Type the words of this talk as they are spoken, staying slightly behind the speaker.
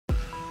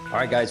All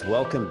right, guys,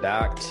 welcome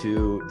back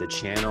to the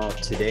channel.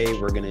 Today,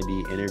 we're going to be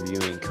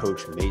interviewing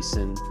Coach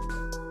Mason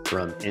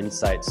from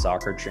Insight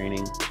Soccer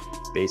Training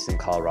based in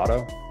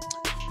Colorado.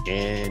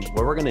 And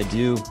what we're going to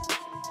do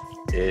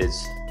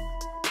is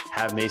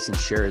have Mason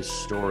share his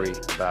story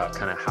about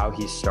kind of how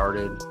he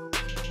started.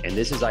 And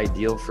this is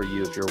ideal for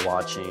you if you're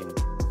watching,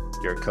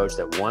 you're a coach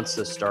that wants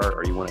to start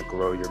or you want to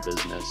grow your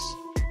business.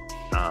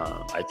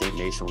 I think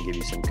Mason will give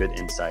you some good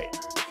insight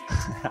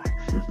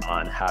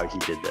on how he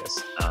did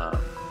this.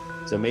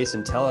 So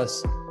Mason, tell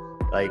us,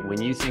 like,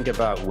 when you think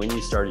about when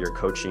you started your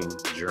coaching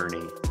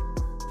journey,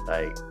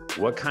 like,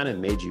 what kind of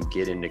made you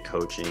get into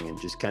coaching,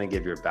 and just kind of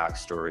give your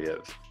backstory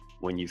of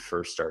when you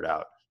first started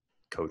out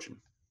coaching.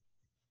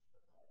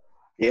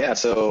 Yeah,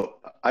 so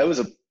I was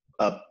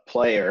a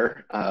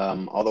player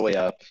all the way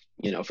up,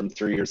 from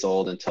 3 years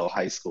old until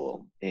high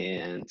school.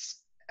 And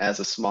as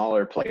a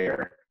smaller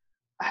player,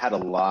 I had a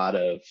lot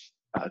of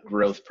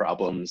growth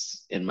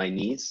problems in my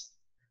knees.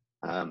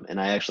 And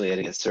I actually had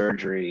to get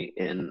surgery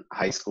in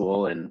high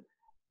school, and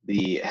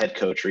the head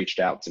coach reached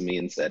out to me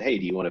and said, "Hey,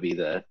 do you want to be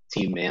the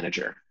team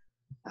manager?"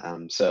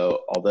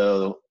 So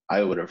although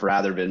I would have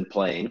rather been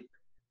playing,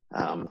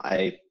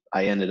 I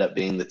ended up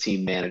being the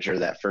team manager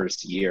that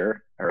first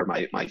year, or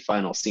my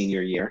final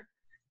senior year,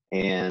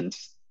 and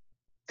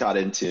got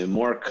into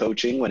more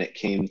coaching when it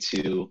came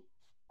to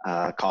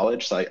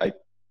college. So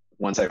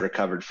once I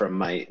recovered from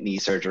my knee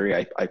surgery,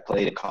 I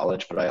played in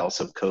college, but I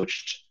also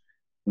coached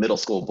middle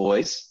school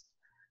boys.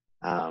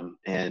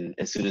 And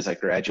as soon as I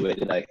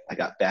graduated, I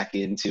got back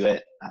into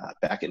it,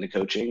 back into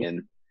coaching,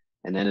 and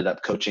ended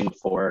up coaching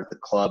for the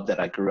club that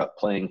I grew up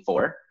playing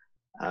for,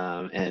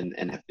 and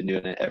have been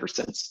doing it ever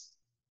since.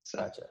 So.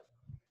 Gotcha.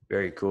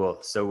 Very cool.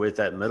 So with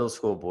that middle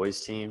school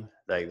boys team,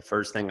 like, the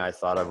first thing I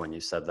thought of when you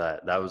said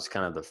that was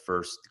kind of the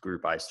first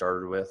group I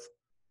started with.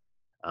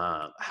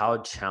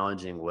 How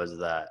challenging was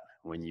that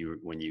when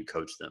you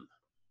coached them?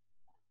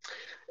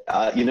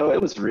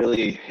 It was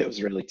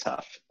really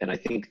tough. And I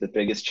think the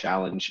biggest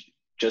challenge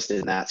just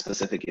in that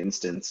specific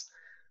instance,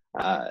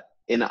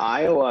 in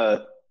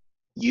Iowa,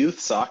 youth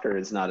soccer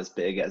is not as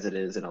big as it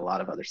is in a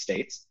lot of other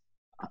states.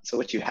 So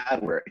what you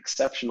had were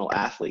exceptional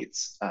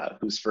athletes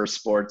whose first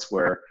sports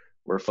were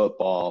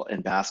football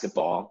and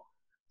basketball.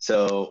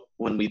 So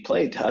when we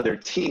played other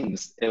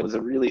teams, it was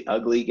a really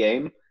ugly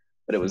game,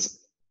 but it was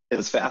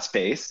fast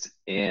paced,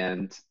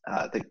 and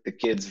the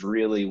kids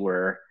really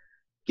were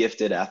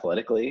gifted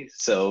athletically.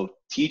 So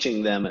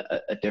teaching them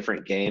a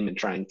different game and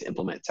trying to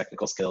implement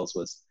technical skills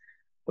was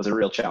a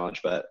real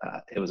challenge, but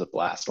it was a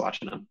blast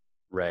watching them.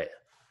 Right.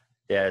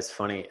 Yeah, it's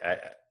funny.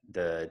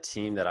 The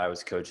team that I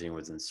was coaching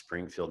was in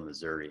Springfield,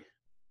 Missouri,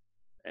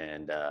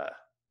 and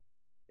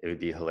it would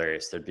be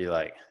hilarious. There'd be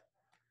like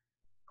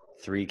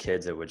 3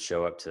 kids that would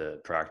show up to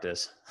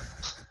practice.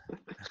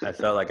 I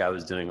felt like I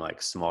was doing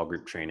like small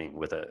group training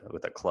with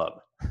a club.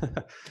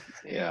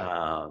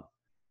 Yeah.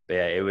 But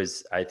yeah,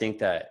 I think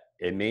that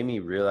it made me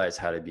realize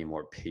how to be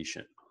more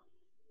patient.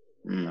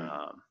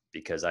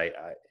 Because I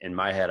in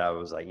my head, I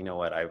was like, you know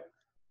what,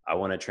 I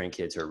want to train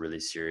kids who are really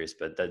serious,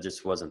 but that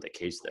just wasn't the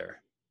case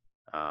there.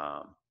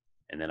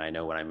 And then I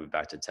know when I moved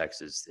back to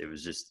Texas, it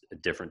was just a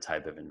different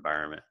type of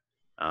environment.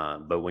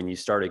 But when you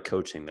started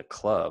coaching the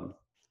club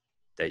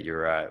that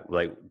you're at,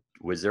 like,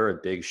 was there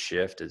a big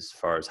shift as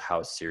far as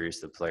how serious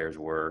the players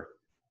were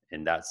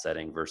in that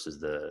setting versus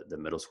the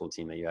middle school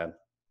team that you had?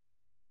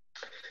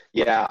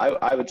 Yeah,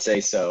 I would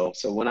say so.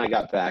 So when I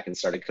got back and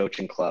started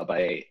coaching club,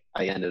 I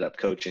ended up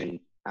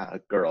coaching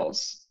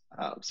girls.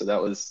 So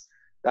that was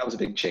a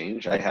big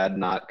change. I had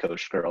not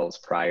coached girls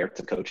prior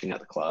to coaching at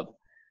the club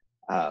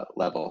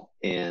level.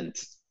 And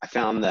I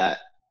found that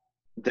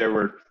there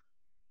were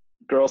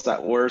girls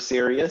that were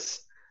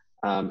serious,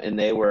 and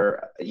they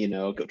were,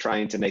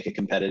 trying to make a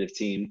competitive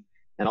team.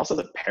 And also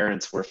the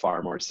parents were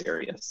far more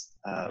serious.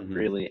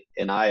 Really,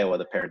 in Iowa,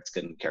 the parents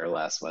couldn't care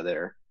less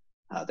whether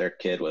their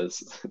kid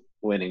was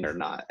winning or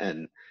not.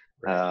 And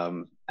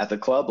at the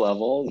club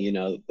level,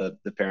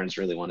 the parents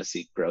really want to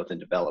see growth and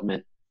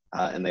development,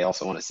 and they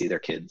also want to see their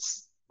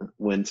kids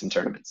win some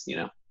tournaments.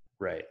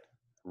 Right.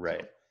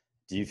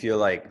 Do you feel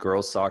like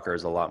girls soccer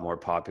is a lot more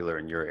popular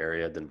in your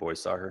area than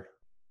boys soccer?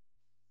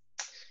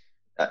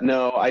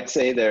 No, I'd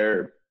say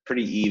they're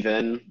pretty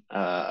even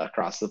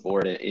across the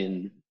board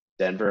in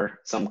Denver.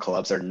 Some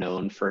clubs are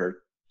known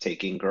for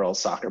taking girls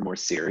soccer more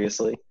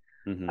seriously,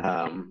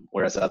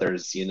 whereas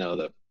others,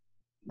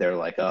 they're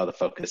like, oh, the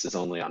focus is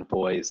only on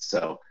boys.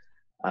 So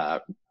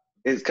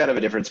it's kind of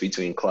a difference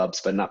between clubs,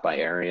 but not by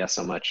area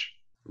so much.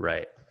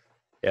 Right.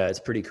 Yeah,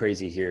 it's pretty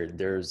crazy here.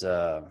 There's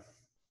a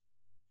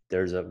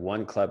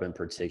one club in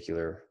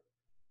particular.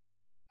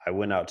 I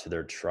went out to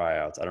their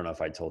tryouts. I don't know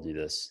if I told you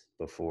this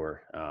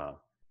before,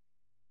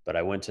 but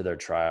I went to their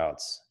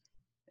tryouts,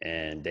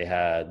 and they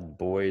had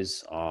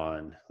boys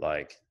on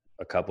like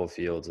a couple of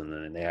fields, and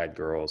then they had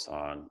girls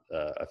on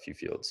a few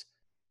fields.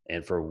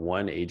 And for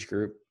one age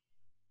group,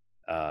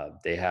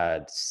 they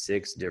had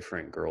 6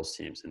 different girls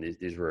teams, and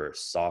these were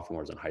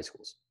sophomores in high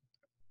schools.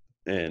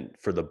 And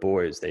for the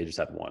boys, they just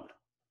had 1.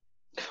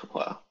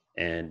 Wow.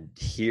 And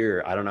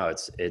here, I don't know,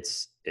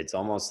 it's it's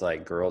almost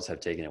like girls have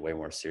taken it way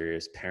more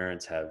serious.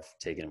 Parents have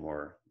taken it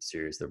more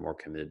serious. They're more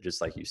committed,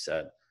 just like you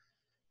said.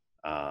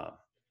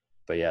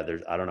 But yeah,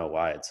 I don't know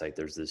why it's like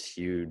there's this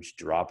huge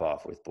drop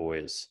off with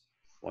boys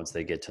once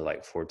they get to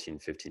like 14,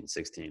 15,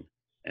 16,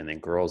 and then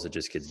girls, it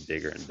just gets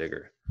bigger and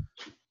bigger.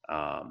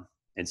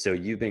 And so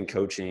you've been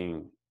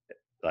coaching,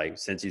 like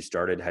since you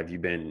started, have you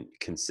been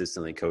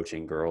consistently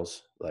coaching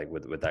girls like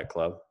with that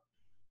club?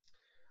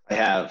 I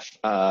have.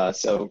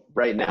 So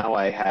right now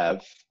I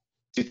have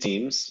two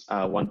teams,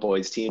 one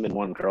boys team and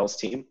one girls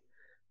team.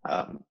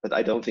 But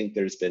I don't think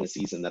there's been a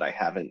season that I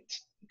haven't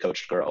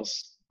coached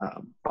girls.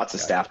 Lots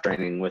of staff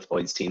training with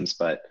boys teams,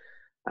 but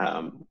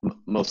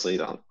mostly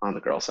on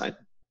the girl side.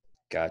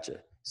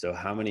 Gotcha. So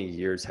how many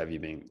years have you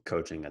been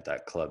coaching at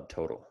that club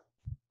total?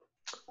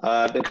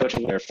 I've been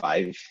coaching there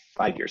five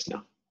years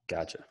now.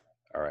 Gotcha.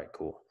 All right,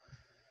 cool.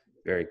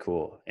 Very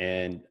cool.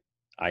 And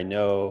I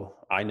know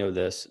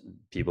this,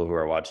 people who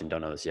are watching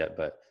don't know this yet,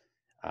 but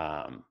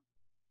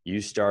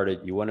you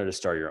wanted to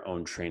start your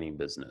own training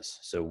business.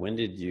 So when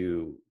did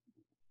you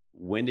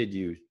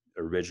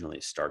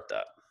originally start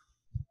that?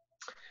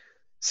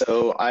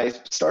 So I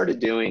started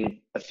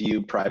doing a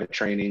few private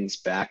trainings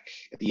back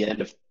at the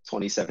end of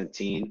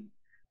 2017,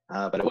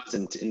 but it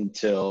wasn't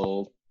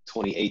until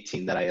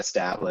 2018 that I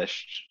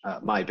established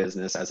my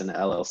business as an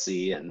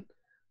LLC and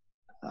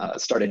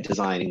started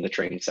designing the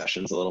training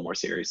sessions a little more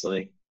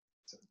seriously.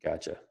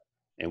 Gotcha.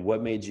 And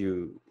what made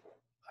you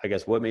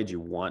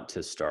want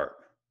to start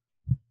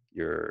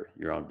your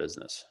own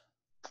business?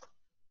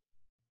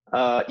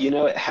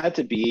 It had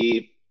to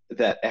be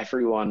that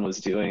everyone was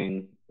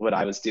doing what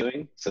I was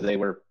doing. So they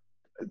were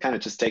kind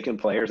of just taking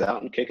players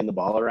out and kicking the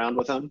ball around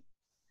with them.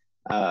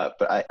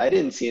 But I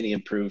didn't see any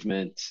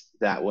improvement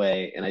that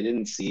way. And I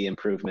didn't see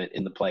improvement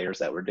in the players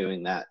that were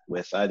doing that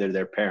with either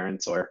their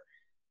parents or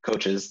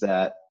coaches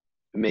that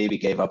maybe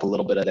gave up a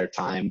little bit of their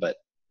time, but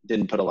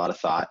didn't put a lot of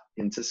thought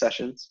into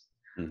sessions.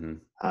 Mm-hmm.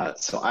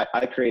 So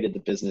I created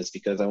the business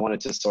because I wanted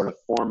to sort of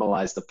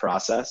formalize the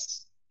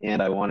process, and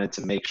I wanted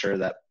to make sure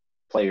that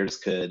players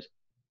could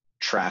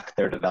track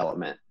their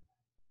development.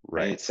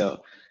 Right.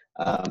 So,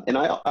 and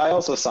I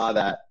also saw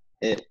that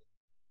it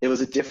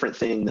was a different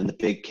thing than the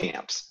big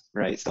camps,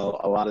 right? So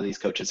a lot of these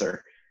coaches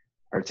are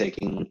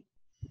taking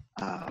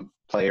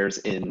players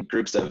in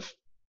groups of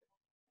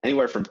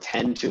anywhere from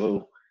 10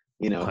 to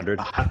 100.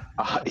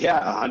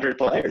 100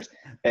 players,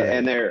 right.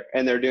 and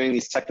they're doing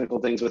these technical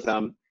things with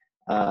them,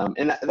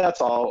 and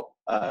that's all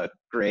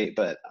great.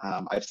 But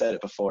I've said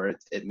it before,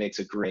 it makes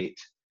a great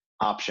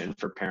option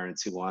for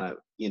parents who want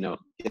to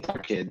get their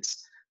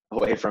kids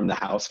away from the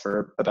house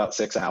for about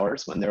 6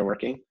 hours when they're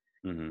working.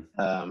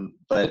 Mm-hmm.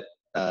 But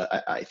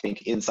I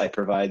think Insight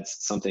provides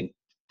something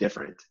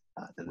different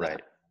than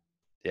right.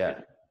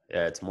 that. Yeah.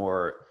 It's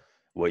more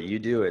what you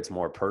do. It's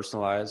more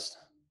personalized,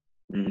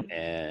 mm-hmm.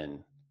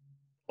 and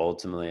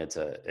ultimately it's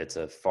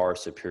a far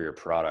superior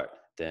product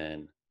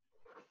than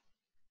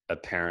a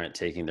parent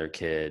taking their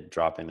kid,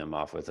 dropping them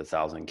off with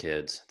 1,000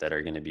 kids that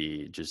are going to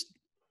be just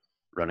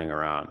running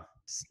around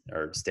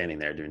or standing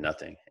there doing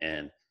nothing.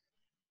 And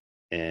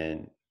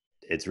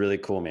it's really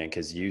cool, man,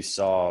 because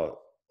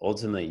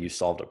ultimately you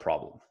solved a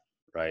problem,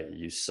 right?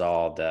 You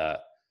saw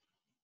that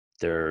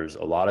there's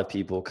a lot of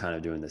people kind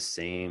of doing the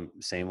same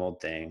old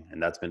thing,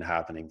 and that's been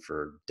happening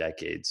for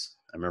decades.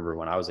 I remember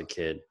when I was a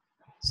kid,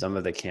 some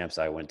of the camps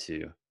I went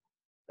to,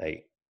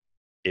 like,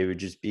 it would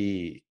just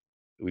be,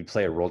 we'd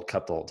play a World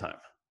Cup the whole time.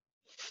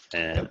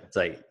 And it's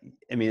like,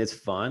 I mean, it's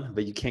fun,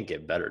 but you can't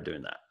get better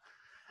doing that.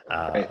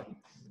 Right.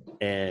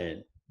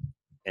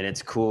 And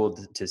it's cool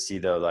to see,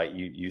 though, like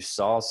you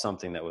saw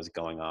something that was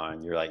going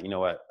on. You're like, you know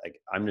what, like,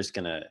 I'm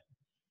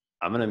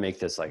going to make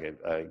this like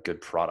a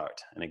good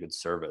product and a good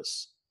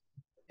service.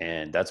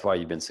 And that's why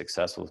you've been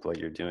successful with what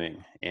you're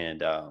doing.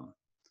 And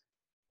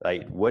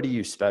like, what do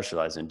you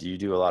specialize in? Do you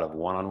do a lot of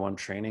one-on-one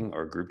training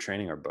or group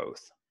training or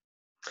both?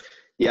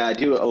 Yeah, I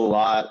do a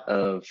lot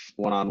of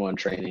one-on-one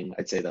training.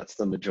 I'd say that's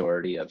the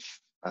majority of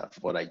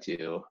what I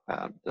do.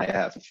 I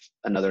have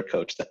another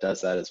coach that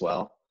does that as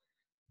well.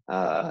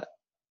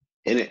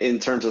 In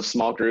terms of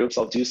small groups,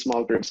 I'll do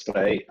small groups, but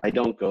I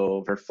don't go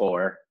over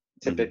 4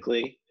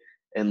 typically,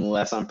 mm-hmm.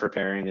 unless I'm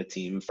preparing a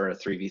team for a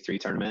 3v3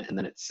 tournament, and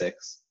then it's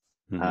 6.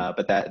 Mm-hmm.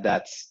 But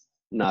that's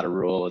not a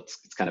rule. It's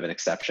kind of an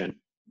exception.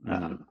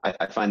 Mm-hmm.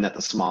 I find that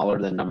the smaller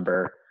the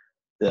number,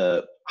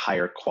 the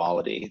higher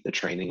quality the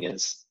training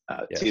is.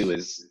 Yes.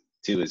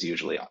 Two is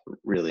usually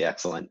really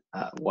excellent.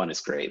 1 is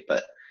great,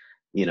 but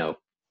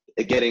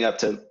getting up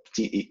to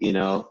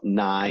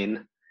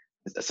 9.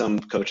 Some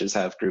coaches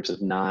have groups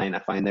of 9. I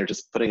find they're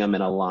just putting them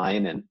in a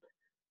line and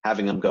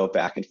having them go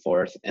back and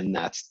forth, and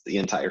that's the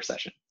entire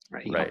session,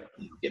 right? You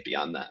don't get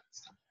beyond that.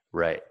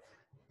 Right.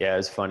 Yeah, it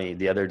was funny.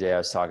 The other day I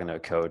was talking to a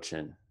coach,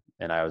 and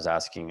I was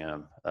asking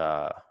him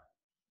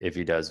if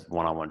he does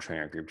one-on-one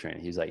training or group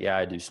training. He's like, yeah,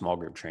 I do small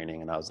group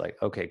training. And I was like,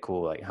 okay,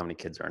 cool. Like, how many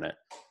kids are in it?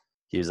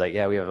 He was like,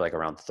 yeah, we have like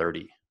around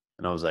 30.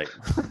 And I was like,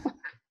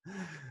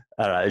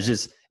 I don't know. It's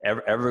just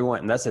everyone.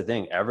 And that's the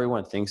thing.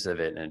 Everyone thinks of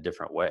it in a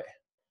different way.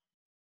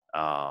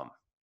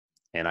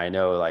 And I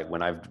know like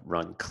when I've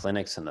run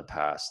clinics in the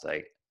past,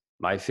 like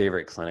my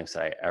favorite clinics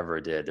that I ever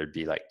did, there'd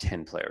be like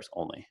 10 players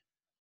only.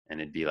 And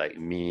it'd be like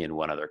me and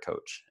one other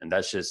coach. And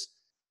that's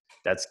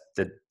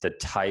the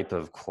type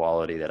of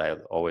quality that I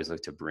always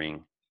look to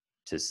bring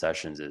to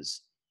sessions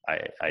is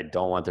I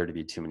don't want there to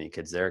be too many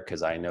kids there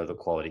because I know the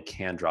quality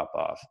can drop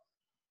off.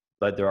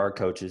 But there are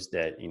coaches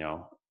that,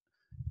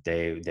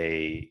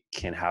 they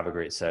can have a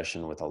great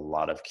session with a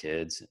lot of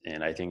kids.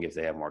 And I think if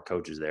they have more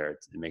coaches there,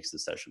 it makes the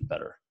session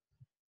better.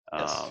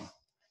 Yes.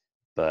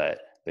 But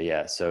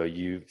yeah, so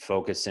you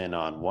focus in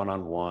on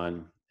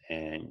one-on-one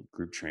and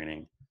group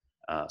training,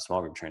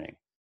 small group training.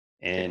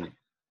 Yeah. And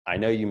I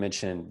know you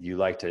mentioned you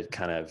like to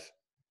kind of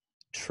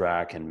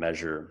track and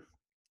measure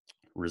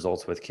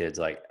results with kids.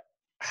 Like,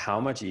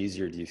 how much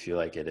easier do you feel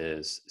like it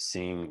is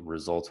seeing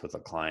results with a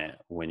client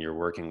when you're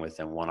working with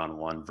them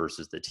one-on-one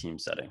versus the team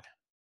setting?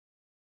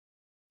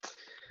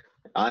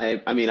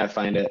 I mean, I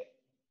find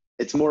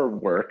it's more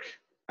work,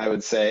 I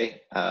would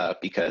say,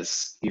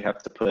 because you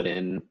have to put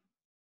in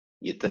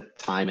the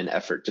time and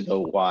effort to go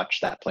watch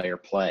that player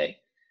play.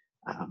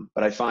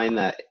 But I find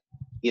that,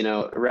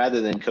 rather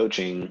than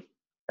coaching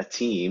a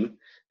team,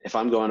 if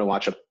I'm going to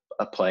watch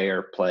a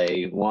player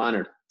play one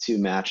or two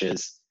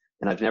matches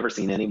and I've never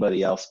seen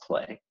anybody else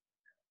play,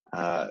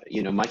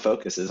 my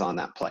focus is on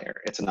that player.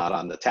 It's not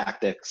on the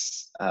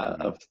tactics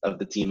Mm-hmm. of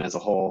the team as a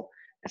whole.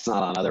 It's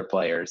not on other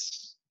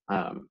players.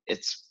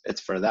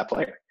 It's for that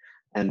player.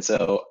 And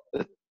so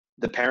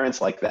the parents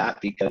like that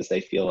because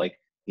they feel like,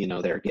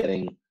 they're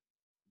getting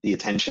the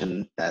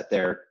attention that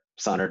their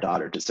son or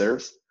daughter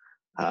deserves.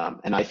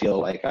 And I feel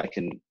like I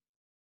can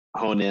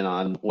hone in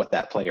on what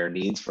that player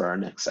needs for our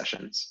next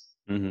sessions.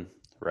 Mm-hmm.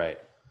 Right.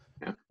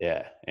 Yeah.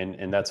 Yeah.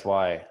 And that's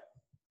why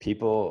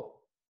people,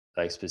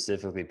 like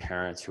specifically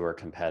parents who are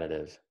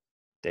competitive,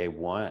 they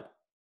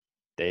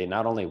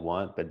not only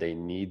want, but they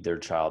need their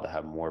child to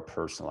have more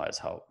personalized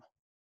help.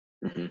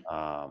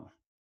 Mm-hmm.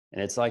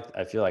 And it's like,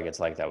 I feel like it's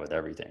like that with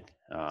everything.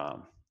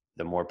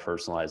 The more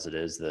personalized it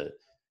is,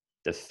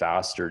 the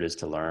faster it is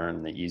to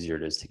learn, the easier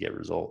it is to get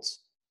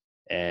results.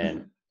 And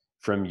Mm-hmm.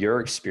 from your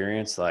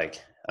experience,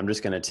 like, I'm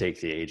just going to take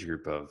the age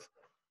group of,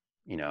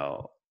 you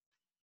know,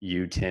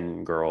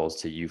 U10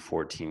 girls to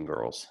U14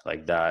 girls,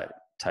 like that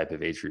type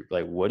of age group.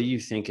 Like, what do you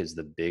think is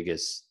the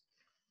biggest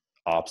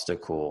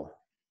obstacle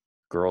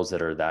girls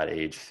that are that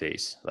age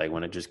face, like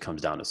when it just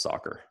comes down to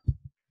soccer?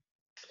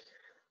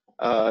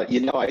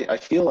 I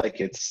feel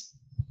like it's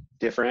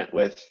different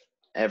with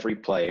every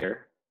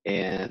player,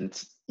 and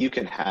you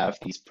can have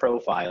these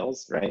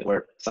profiles, right,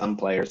 where some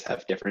players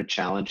have different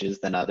challenges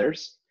than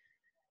others.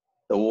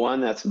 The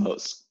one that's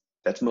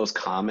most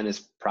common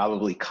is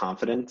probably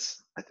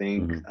confidence. I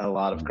think Mm-hmm. a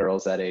lot of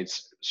girls that age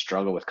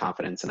struggle with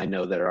confidence, and I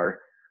know there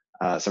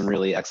are some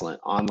really excellent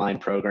online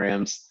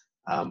programs.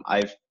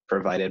 I've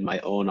provided my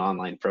own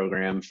online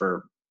program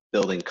for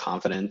building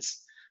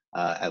confidence.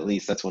 At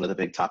least that's one of the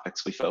big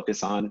topics we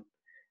focus on.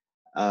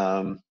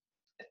 Um,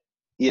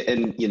 yeah,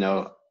 and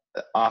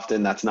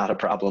often that's not a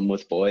problem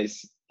with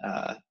boys.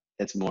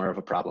 It's more of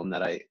a problem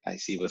that I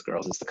see with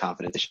girls is the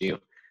confidence issue.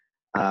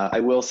 I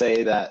will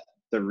say that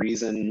the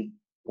reason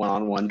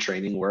one-on-one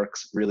training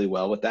works really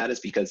well with that is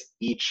because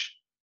each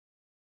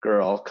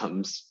girl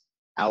comes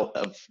out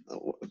of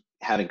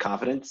having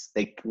confidence.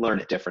 They learn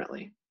it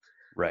differently,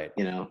 Right.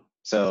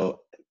 So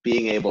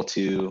being able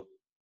to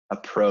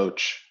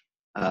approach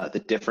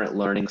the different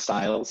learning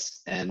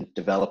styles and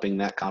developing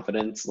that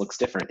confidence looks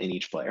different in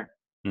each player.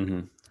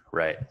 Mm-hmm.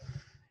 Right.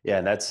 Yeah.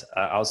 And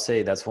I'll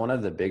say that's one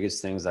of the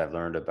biggest things I've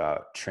learned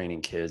about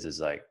training kids is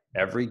like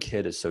every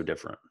kid is so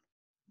different.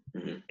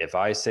 Mm-hmm. If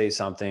I say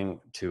something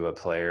to a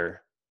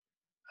player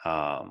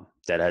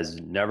that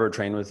has never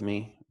trained with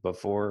me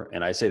before,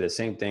 and I say the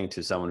same thing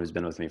to someone who's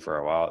been with me for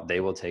a while, they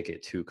will take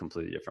it two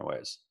completely different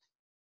ways.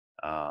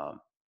 Um,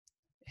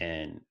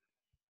 and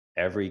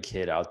every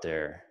kid out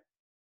there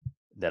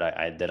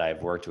that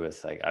I've worked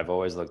with, like I've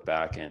always looked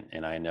back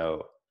and I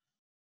know,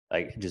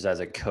 like just as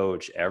a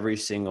coach, every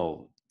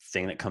single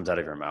thing that comes out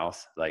of your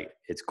mouth, like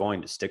it's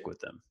going to stick with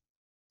them.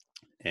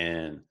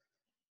 And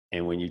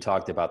when you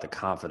talked about the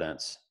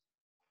confidence,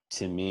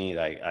 to me,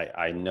 like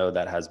I know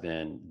that has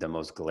been the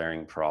most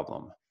glaring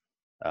problem,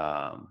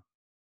 um,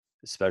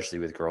 especially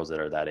with girls that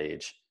are that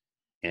age.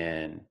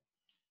 And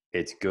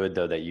it's good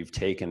though that you've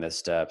taken the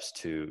steps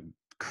to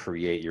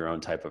create your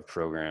own type of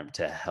program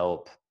to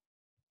help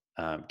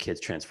kids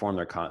transform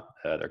their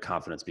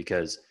confidence.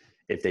 Because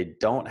if they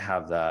don't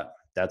have that,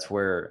 that's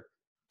where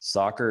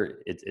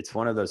soccer, it's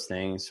one of those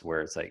things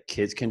where it's like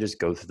kids can just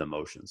go through the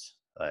motions.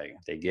 Like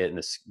they get in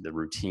the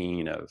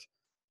routine of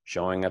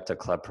showing up to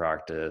club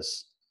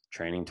practice,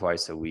 training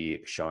twice a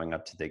week, showing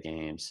up to the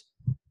games.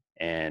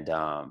 And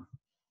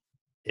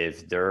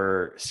if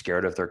they're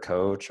scared of their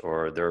coach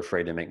or they're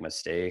afraid to make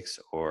mistakes,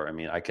 or I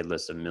mean, I could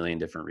list a million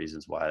different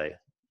reasons why they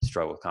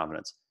struggle with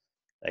confidence.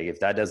 Like if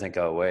that doesn't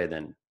go away,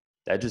 then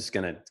that's just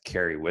going to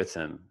carry with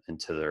them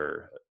into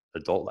their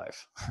adult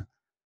life.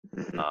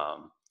 Mm-hmm.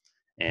 um,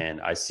 and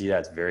I see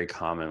that's very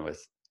common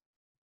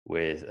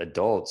with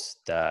adults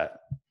that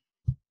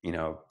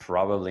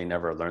probably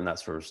never learned that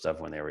sort of stuff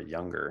when they were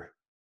younger,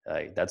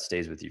 like that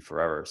stays with you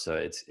forever. So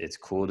it's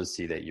cool to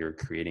see that you're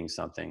creating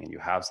something and you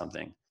have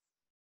something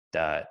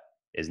that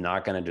is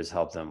not going to just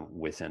help them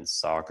within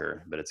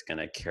soccer, but it's going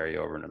to carry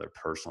over into their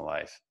personal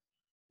life,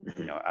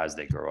 as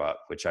they grow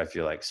up, which I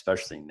feel like,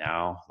 especially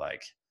now,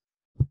 like,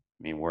 I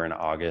mean, we're in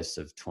August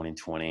of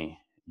 2020.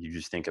 You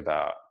just think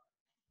about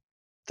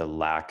the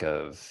lack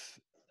of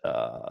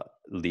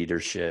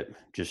leadership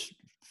just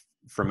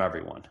from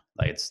everyone.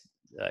 Like, it's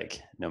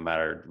like, no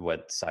matter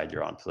what side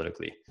you're on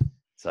politically,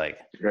 it's like,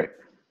 Right.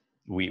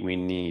 we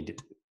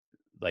need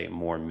like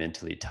more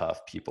mentally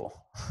tough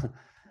people.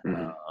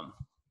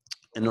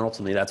 And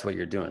ultimately that's what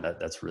you're doing.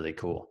 That's really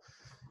cool.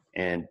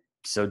 And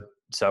so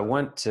I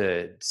want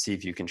to see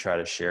if you can try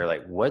to share,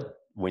 like,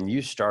 when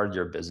you started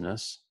your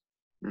business,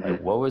 like,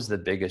 what was the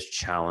biggest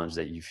challenge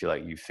that you feel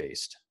like you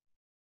faced?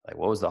 Like,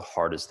 what was the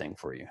hardest thing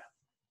for you?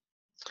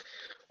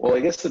 Well,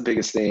 I guess the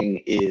biggest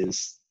thing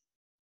is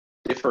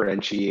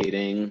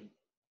differentiating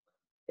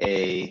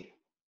a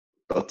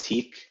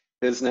boutique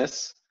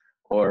business,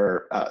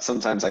 or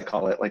sometimes I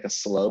call it like a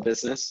slow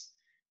business,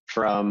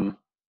 from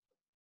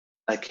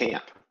a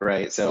camp,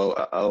 right?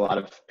 So a lot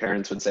of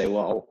parents would say,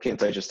 well,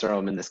 can't I just throw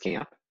them in this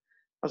camp?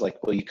 I was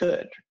like, well, you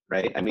could,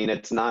 right? I mean,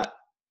 it's not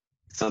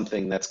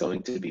something that's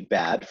going to be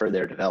bad for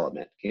their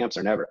development. Camps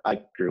are never,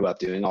 I grew up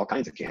doing all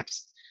kinds of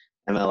camps,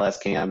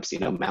 MLS camps,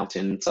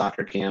 mountain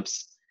soccer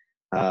camps.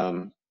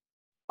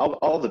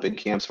 All the big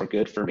camps were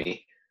good for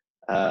me.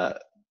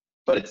 But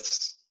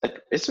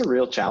it's a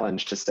real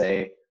challenge to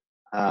say,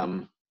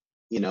 a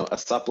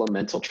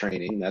supplemental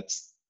training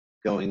that's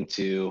going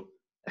to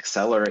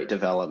accelerate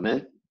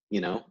development.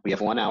 We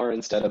have 1 hour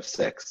instead of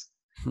 6.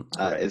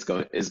 Right. is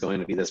going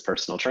to be this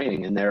personal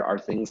training, and there are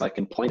things I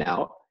can point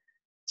out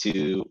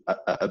to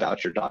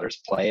about your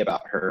daughter's play,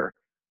 about her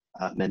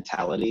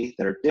mentality,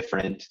 that are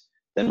different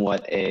than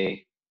what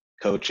a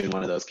coach in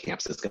one of those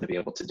camps is going to be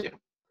able to do.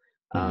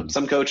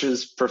 Some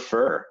coaches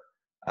prefer.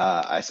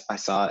 I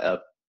saw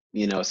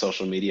a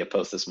social media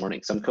post this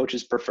morning. Some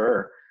coaches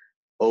prefer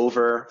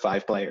over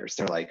 5 players.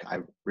 They're like, I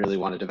really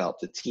want to develop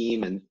the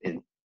team and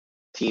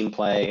team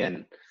play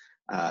and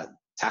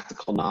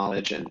tactical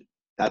knowledge, and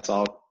that's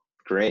all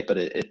great, but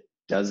it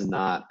does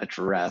not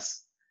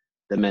address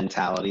the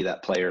mentality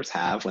that players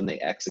have when they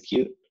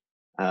execute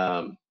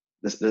in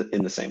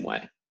the same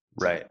way.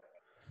 Right.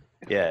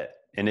 Yeah.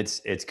 And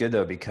it's good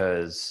though,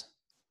 because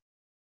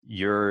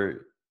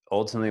you're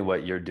ultimately,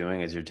 what you're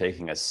doing is you're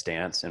taking a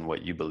stance in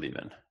what you believe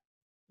in.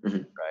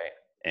 Right.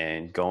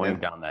 And going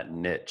down that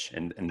niche.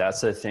 And that's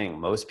the thing.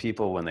 Most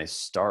people, when they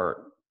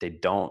start, they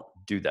don't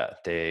do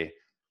that. They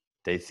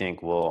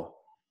think, well,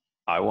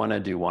 I want to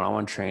do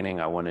one-on-one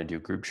training. I want to do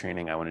group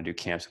training. I want to do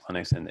camps and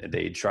clinics. And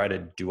they try to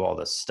do all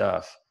this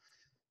stuff,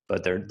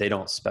 but they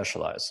don't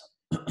specialize.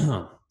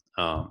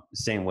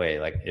 Same way,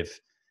 like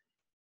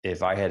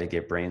if I had to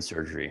get brain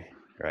surgery,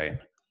 right,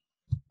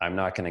 I'm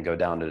not going to go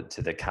down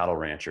to the cattle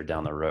rancher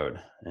down the road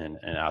and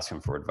ask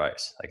him for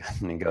advice. Like, I'm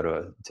going to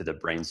go to the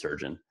brain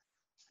surgeon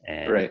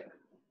and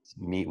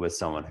meet with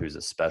someone who's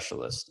a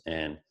specialist.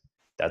 And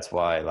that's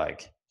why,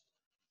 like,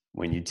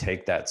 when you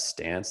take that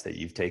stance that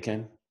you've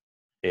taken,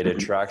 it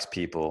attracts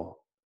people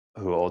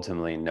who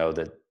ultimately know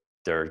that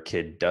their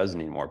kid does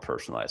need more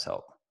personalized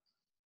help.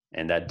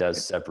 And that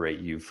does separate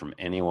you from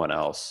anyone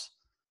else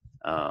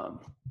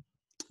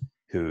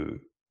who's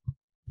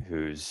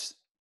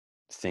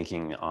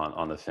thinking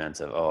on the fence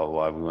of, oh,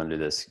 well, we want to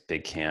do this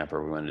big camp,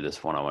 or we want to do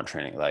this one-on-one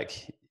training.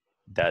 Like,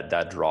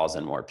 that draws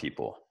in more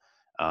people.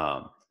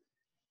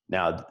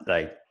 Now,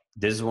 like,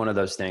 this is one of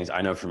those things.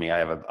 I know for me, I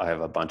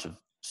have a bunch of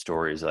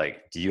stories.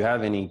 Like, do you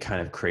have any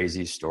kind of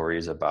crazy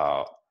stories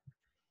about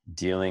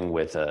dealing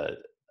with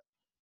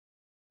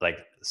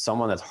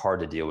someone that's hard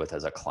to deal with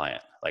as a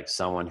client, like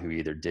someone who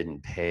either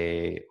didn't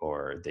pay,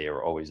 or they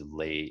were always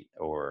late,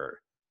 or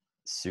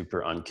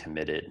super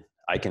uncommitted?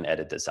 I can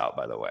edit this out,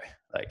 by the way.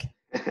 Like,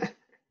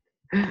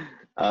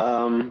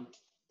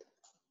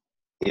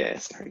 yeah,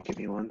 sorry, give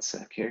me 1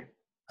 sec here.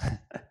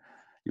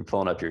 You're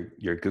pulling up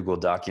your Google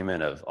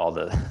document of all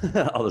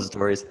the all the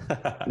stories.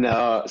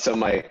 No, so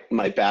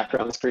my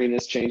background screen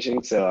is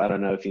changing, so I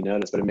don't know if you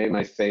noticed, but it made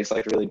my face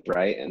like really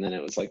bright, and then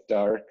it was like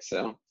dark.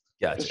 So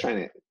Gotcha. Just trying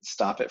to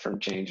stop it from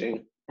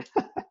changing.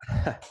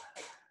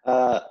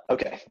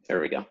 Okay, there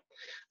we go.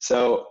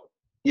 So,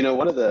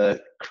 one of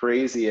the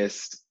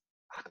craziest,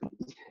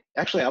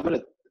 actually, I'm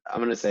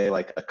gonna say,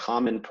 like, a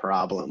common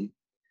problem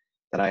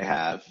that I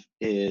have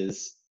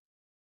is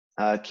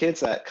kids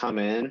that come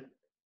in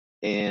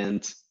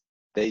and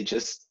they're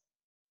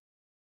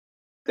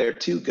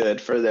too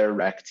good for their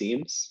rec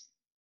teams,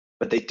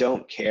 but they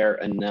don't care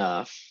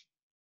enough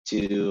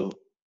to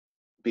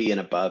be an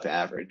above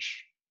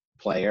average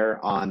player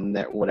on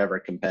their whatever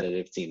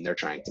competitive team they're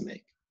trying to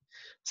make.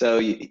 So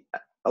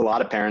a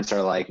lot of parents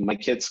are like, my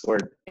kid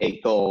scored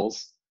 8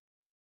 goals,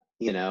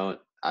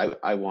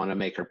 I want to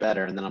make her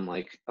better. And then I'm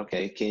like,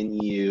 okay, can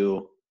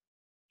you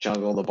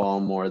juggle the ball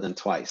more than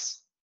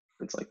twice?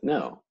 It's like,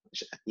 no,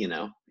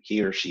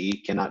 he or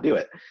she cannot do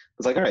it.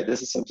 It's like, all right,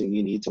 this is something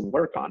you need to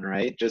work on,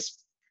 right?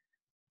 Just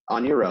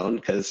on your own,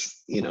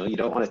 because you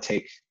don't want to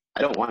take,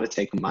 I don't want to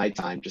take my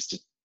time just to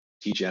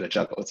teach you how to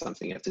juggle. It's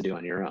something you have to do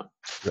on your own.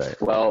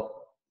 Right. Well,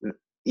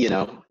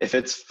 if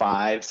it's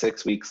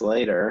 5-6 weeks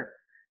later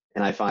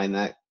and I find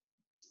that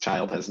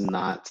child has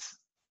not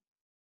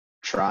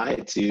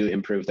tried to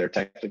improve their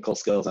technical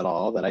skills at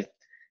all, that I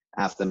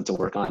ask them to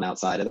work on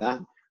outside of that,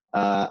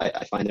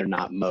 I find they're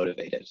not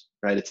motivated,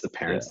 right? It's the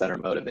parents that are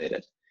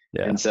motivated.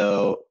 Yeah. And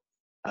so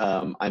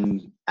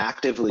I'm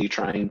actively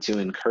trying to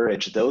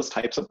encourage those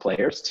types of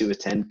players to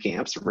attend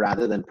camps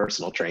rather than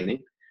personal training,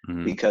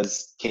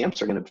 because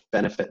camps are going to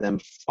benefit them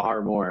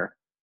far more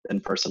than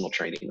personal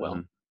training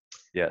will.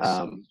 Yes.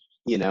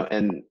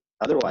 And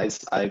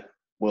otherwise, I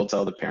will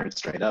tell the parents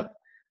straight up,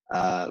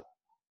 I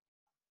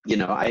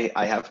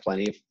have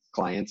plenty of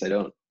clients. I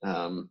don't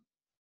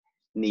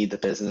need the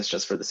business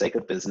just for the sake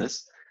of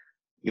business.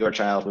 Your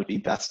child would be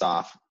best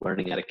off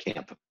learning at a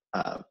camp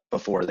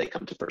before they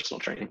come to personal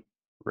training.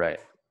 Right.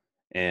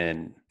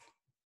 And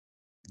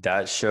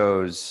that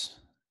shows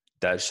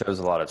a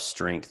lot of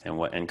strength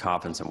and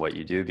confidence in what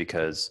you do,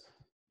 because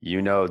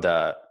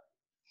that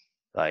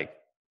like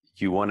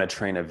you want to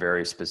train a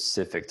very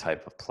specific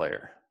type of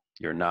player.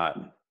 You're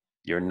not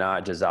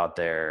just out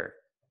there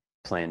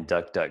playing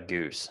duck, duck,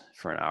 goose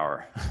for an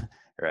hour.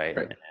 Right.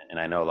 And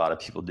I know a lot of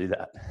people do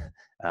that.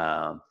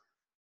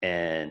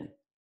 And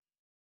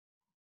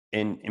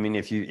I mean,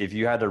 if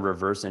you had to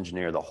reverse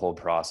engineer the whole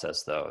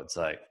process though, it's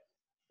like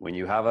when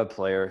you have a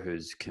player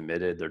who's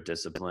committed, they're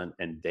disciplined,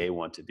 and they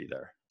want to be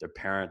there, their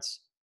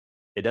parents,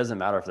 it doesn't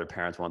matter if their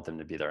parents want them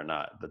to be there or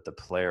not, but the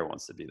player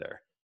wants to be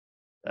there.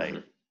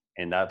 Like,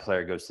 and that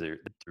player goes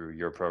through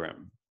your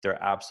program,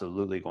 they're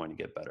absolutely going to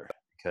get better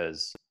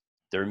because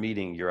they're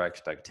meeting your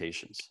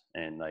expectations,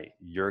 and like,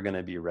 you're going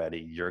to be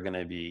ready. You're going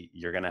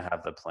to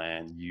have the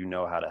plan,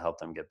 how to help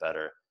them get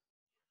better,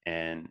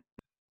 and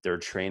their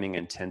training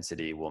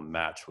intensity will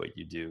match what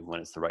you do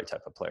when it's the right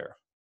type of player.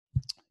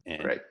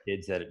 And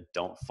kids that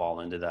don't fall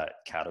into that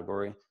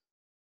category,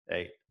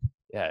 that's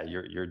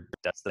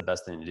the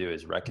best thing to do,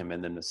 is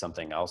recommend them to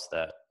something else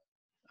that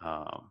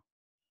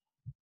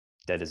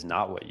is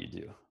not what you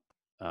do.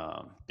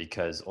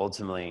 Because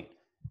ultimately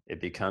it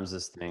becomes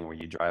this thing where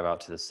you drive out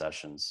to the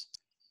sessions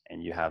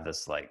and you have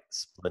this like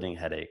splitting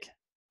headache,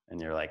 and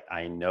you're like,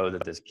 I know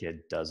that this kid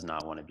does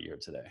not want to be here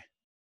today.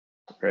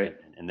 Right.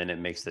 And then it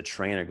makes the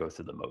trainer go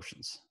through the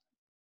motions.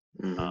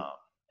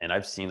 And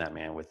I've seen that,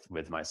 man,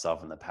 with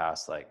myself in the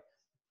past. Like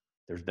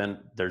there's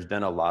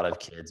been a lot of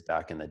kids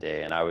back in the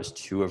day, and I was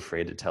too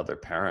afraid to tell their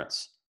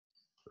parents,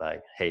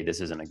 like, hey,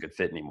 this isn't a good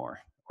fit anymore,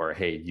 or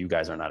hey, you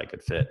guys are not a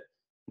good fit.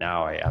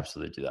 Now I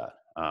absolutely do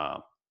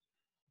that.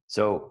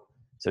 So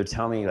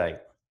tell me,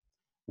 like,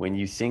 when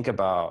you think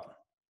about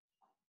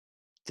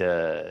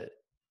the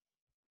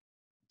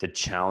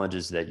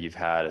challenges that you've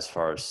had as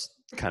far as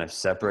kind of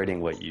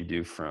separating what you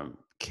do from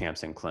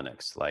camps and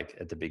clinics, like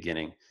at the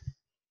beginning,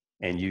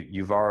 and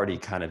you've already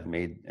kind of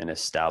made an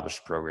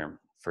established program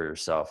for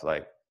yourself,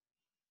 like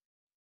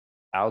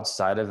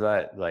outside of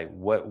that, like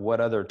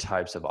what other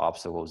types of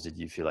obstacles did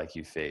you feel like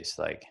you faced?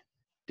 Like,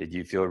 did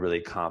you feel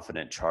really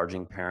confident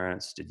charging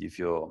parents? Did you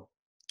feel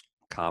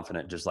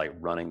confident just like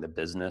running the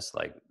business,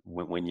 like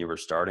when you were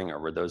starting, or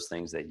were those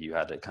things that you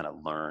had to kind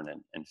of learn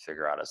and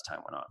figure out as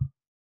time went on?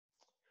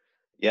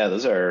 Yeah,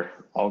 those are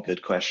all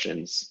good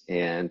questions.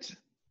 And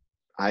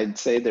I'd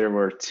say there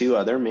were two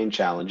other main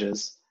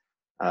challenges.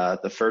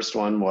 The first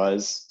one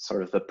was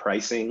sort of the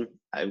pricing.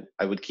 I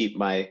would keep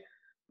my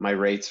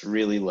rates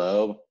really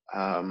low.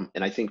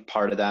 And I think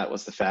part of that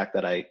was the fact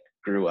that I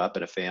grew up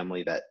in a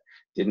family that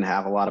didn't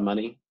have a lot of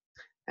money.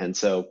 And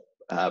so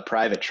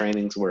private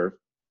trainings were,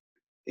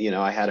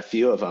 I had a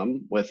few of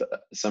them with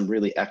some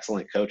really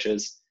excellent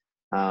coaches.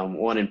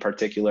 One in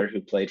particular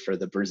who played for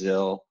the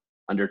Brazil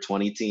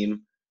under-20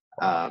 team.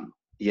 And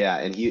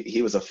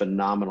he was a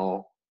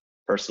phenomenal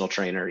personal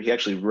trainer. He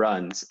actually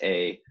runs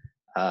a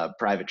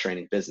private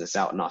training business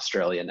out in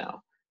Australia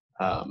now.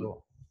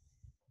 Cool.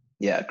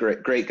 Yeah,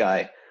 great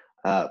guy.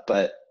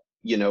 But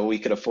we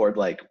could afford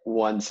like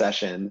one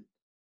session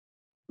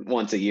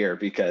once a year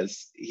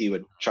because he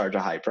would charge a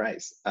high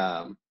price.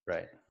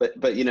 Right.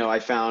 But I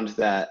found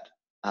that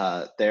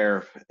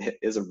there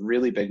is a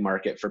really big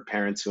market for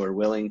parents who are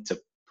willing to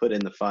put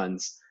in the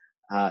funds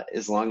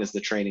as long as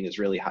the training is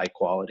really high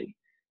quality.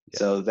 Yeah.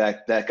 So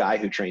that guy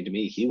who trained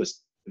me,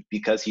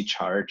 because he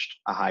charged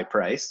a high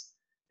price,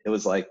 it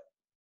was like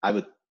I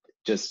would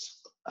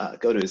just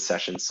go to his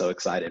sessions so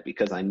excited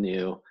because I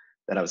knew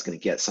that I was going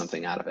to get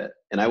something out of it,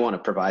 and I want to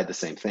provide the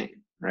same thing,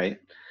 right?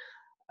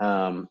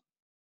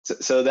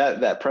 So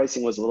that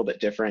pricing was a little bit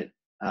different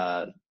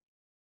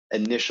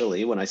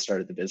initially when I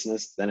started the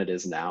business than it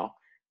is now.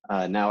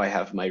 Now I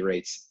have my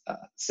rates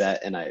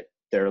set, and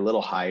they're a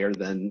little higher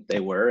than they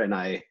were,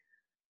 and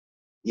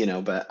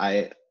but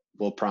I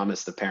will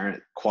promise the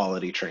parent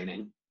quality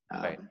training,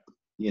 right.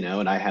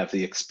 And I have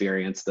the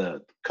experience,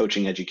 the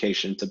coaching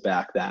education to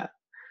back that.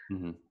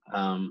 And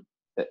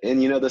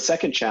the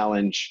second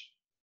challenge,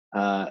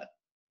 the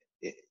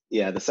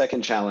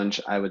second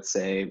challenge I would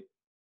say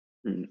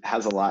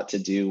has a lot to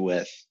do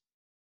with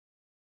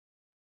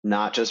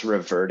not just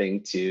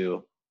reverting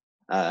to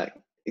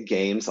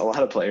games. A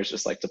lot of players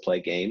just like to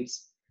play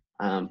games,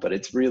 but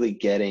it's really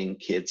getting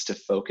kids to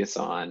focus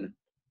on,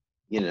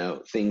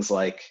 things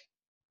like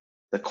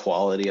the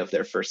quality of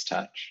their first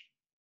touch,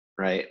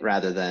 right?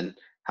 Rather than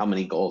how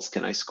many goals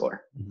can I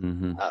score?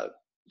 Mm-hmm.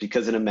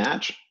 Because in a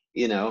match,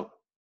 you're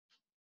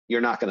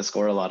not going to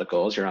score a lot of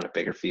goals. You're on a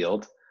bigger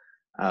field.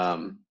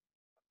 And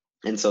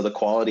so the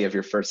quality of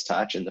your first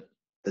touch and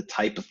the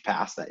type of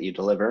pass that you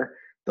deliver,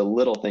 the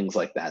little things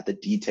like that, the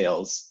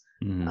details,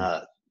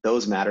 Mm-hmm.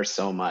 those matter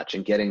so much.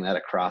 And getting that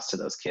across to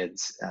those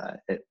kids,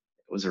 it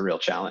was a real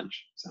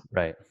challenge. So.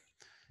 Right.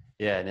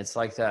 Yeah. And it's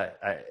like that.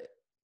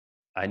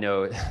 I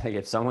know like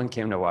if someone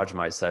came to watch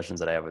my sessions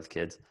that I have with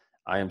kids,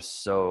 I am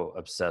so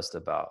obsessed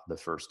about the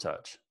first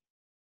touch.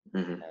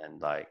 Mm-hmm.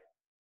 And like,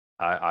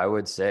 I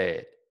would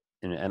say,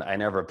 and I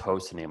never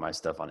post any of my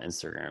stuff on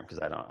Instagram because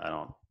I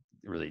don't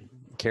really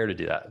care to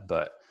do that.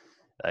 But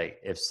like,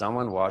 if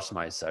someone watched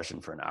my session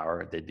for an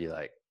hour, they'd be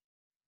like,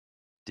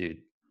 dude,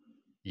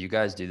 you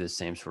guys do the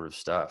same sort of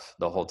stuff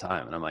the whole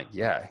time. And I'm like,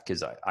 yeah,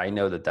 because I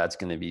know that that's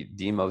going to be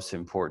the most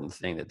important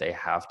thing that they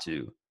have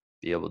to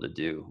be able to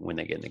do when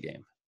they get in the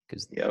game.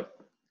 Because, Yep.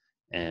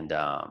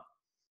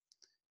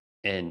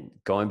 And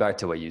going back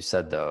to what you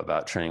said though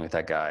about training with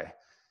that guy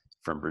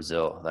from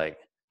Brazil, like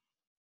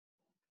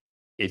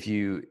if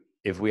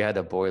we had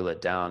to boil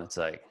it down, it's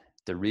like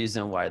the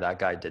reason why that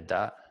guy did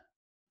that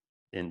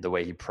and the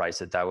way he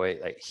priced it that way,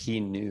 like he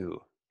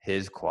knew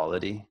his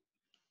quality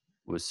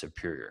was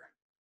superior.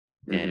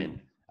 Mm-hmm. And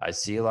I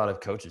see a lot of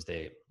coaches,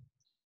 they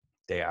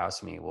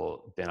ask me,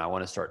 well, Ben, I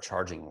want to start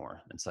charging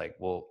more. It's like,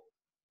 well,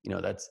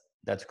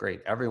 that's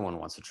great. Everyone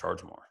wants to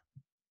charge more.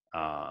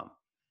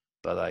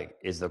 But like,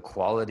 is the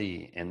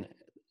quality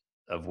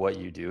of what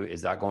you do,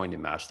 is that going to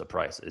match the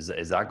price?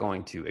 Is that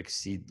going to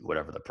exceed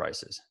whatever the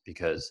price is?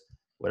 Because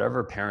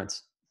whatever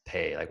parents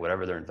pay, like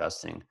whatever they're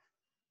investing,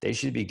 they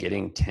should be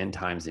getting 10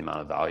 times the amount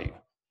of value.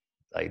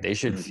 Like they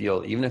should Mm-hmm.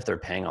 feel, even if they're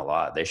paying a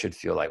lot, they should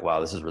feel like, wow,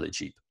 this is really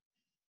cheap.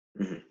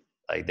 Mm-hmm.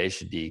 Like they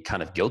should be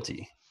kind of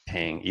guilty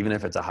paying, even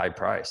if it's a high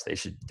price.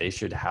 They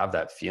should have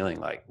that feeling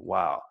like,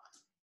 wow,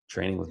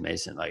 training with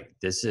Mason, like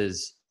this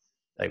is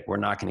like, we're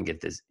not going to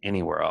get this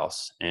anywhere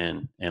else.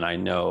 And I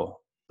know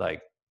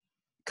like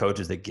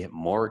coaches that get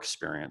more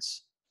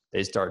experience,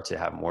 they start to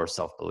have more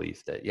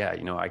self-belief that, yeah,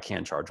 I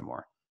can charge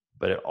more,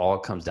 but it all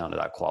comes down to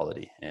that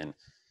quality. And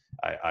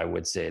I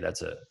would say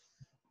that's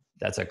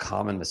a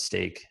common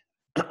mistake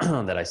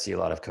that I see a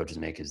lot of coaches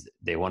make, is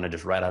they want to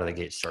just right out of the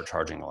gate start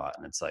charging a lot.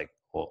 And it's like,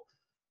 well,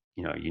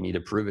 you need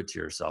to prove it to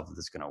yourself that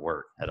it's going to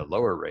work at a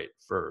lower rate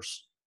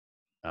first.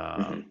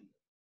 Mm-hmm.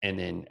 And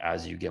then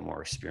as you get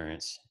more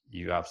experience,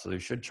 you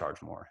absolutely should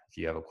charge more if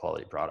you have a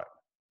quality product.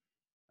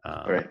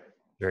 Right.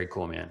 Very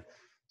cool, man.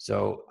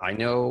 So I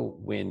know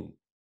when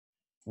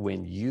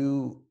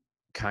you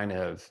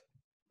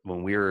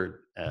when we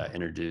were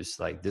introduced,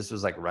 like this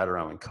was like right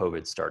around when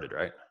COVID started,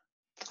 right?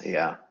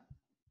 Yeah.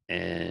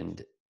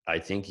 And I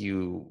think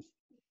you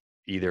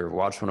either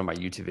watched one of my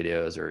YouTube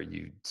videos or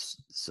you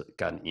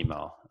got an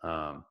email.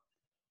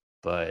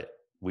 But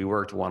we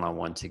worked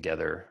one-on-one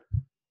together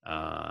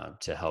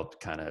to help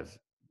kind of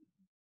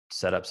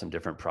set up some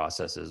different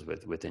processes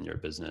within your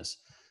business.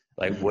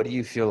 Like, Mm-hmm. what do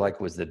you feel like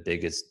was the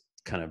biggest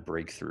kind of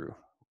breakthrough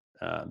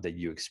that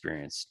you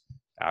experienced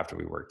after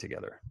we worked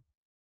together?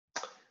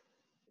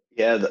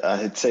 Yeah,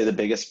 I'd say the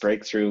biggest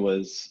breakthrough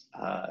was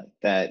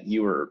that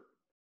you were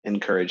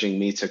encouraging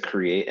me to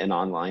create an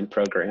online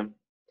program.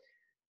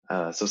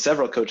 So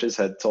several coaches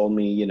had told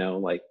me,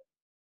 like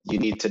you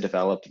need to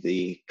develop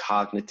the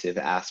cognitive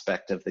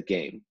aspect of the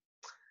game,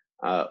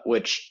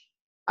 which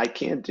I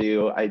can't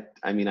do.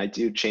 I mean, I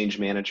do change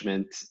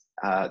management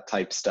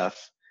type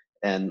stuff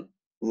and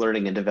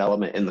learning and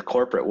development in the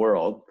corporate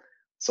world.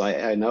 So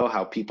I know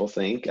how people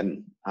think,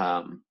 and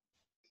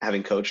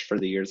having coached for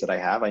the years that I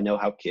have, I know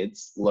how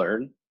kids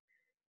learn.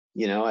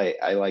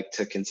 I like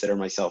to consider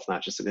myself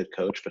not just a good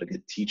coach, but a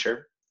good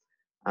teacher.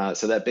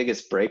 So that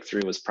biggest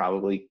breakthrough was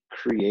probably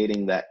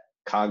creating that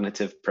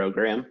cognitive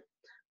program,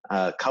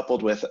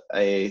 coupled with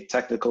a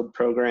technical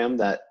program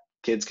that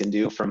kids can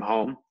do from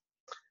home.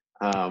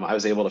 I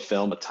was able to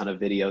film a ton of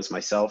videos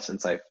myself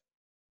since I've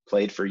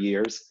played for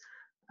years,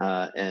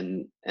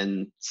 and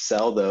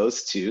sell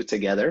those two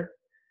together.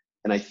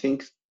 And I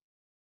think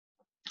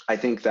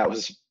that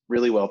was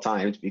really well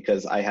timed,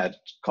 because I had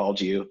called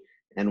you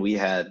and we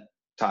had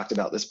talked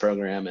about this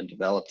program and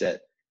developed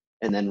it.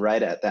 And then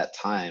right at that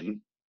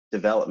time,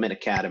 Development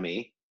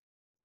Academy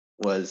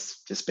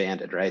was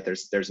disbanded, right?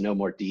 There's no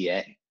more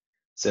DA.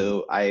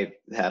 So I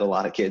had a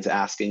lot of kids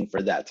asking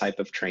for that type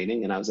of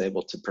training, and I was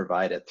able to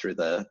provide it through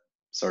the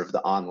sort of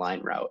the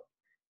online route.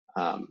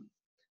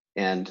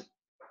 And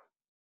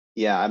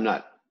yeah, I'm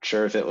not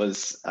sure if it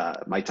was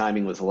my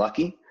timing was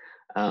lucky,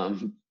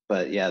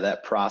 but yeah,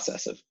 that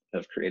process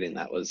of creating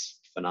that was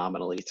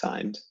phenomenally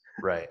timed.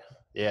 Right.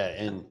 Yeah.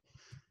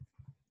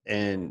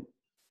 And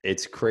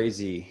it's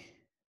crazy.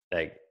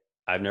 Like,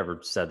 I've never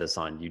said this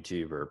on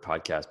YouTube or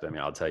podcast, but I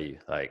mean, I'll tell you,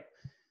 like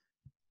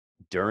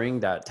during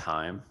that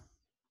time,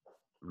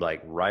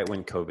 like right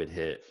when COVID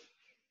hit,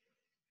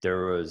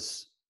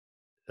 there's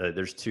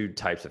two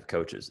types of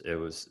coaches. It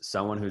was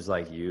someone who's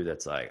like you,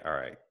 that's like, all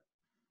right,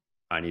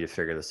 I need to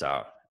figure this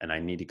out and I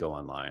need to go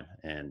online.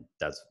 And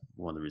that's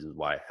one of the reasons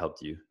why I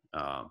helped you.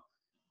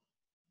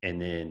 And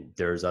then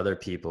there's other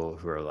people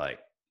who are like,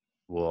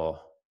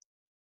 well,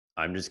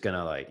 I'm just going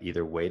to like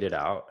either wait it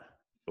out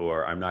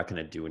or I'm not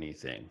going to do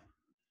anything.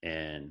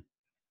 And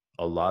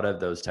a lot of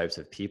those types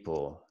of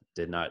people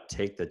did not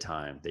take the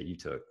time that you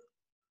took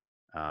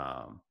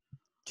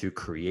to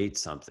create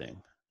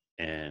something.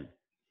 And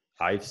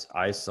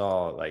I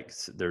saw like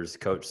there's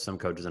some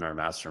coaches in our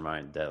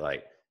mastermind that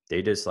like,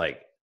 they just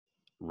like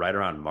right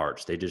around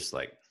March, they just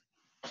like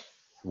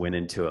went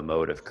into a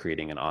mode of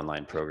creating an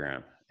online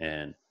program.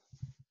 And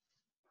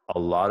a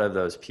lot of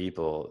those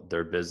people,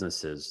 their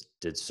businesses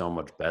did so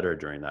much better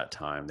during that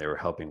time. They were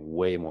helping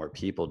way more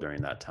people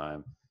during that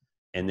time.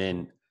 And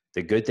then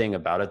the good thing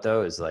about it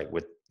though, is like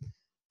with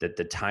the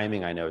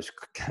timing, I know is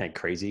kind of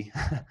crazy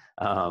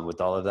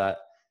with all of that,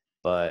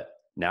 but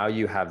now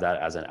you have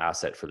that as an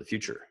asset for the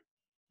future.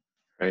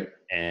 Right.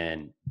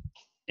 And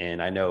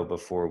I know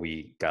before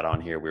we got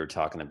on here, we were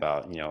talking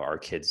about, our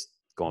kids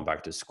going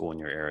back to school in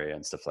your area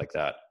and stuff like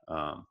that.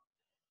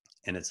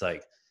 And it's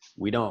like,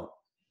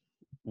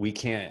 we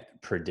can't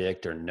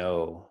predict or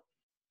know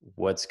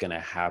what's going to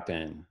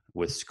happen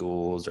with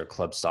schools or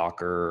club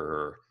soccer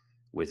or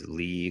with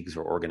leagues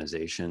or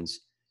organizations.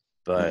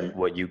 But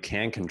what you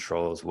can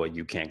control is what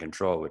you can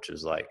control, which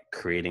is like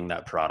creating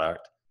that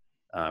product,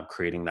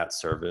 creating that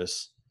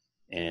service.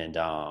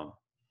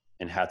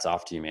 And hats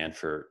off to you, man,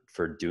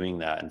 for doing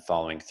that and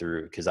following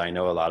through. Cause I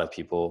know a lot of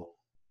people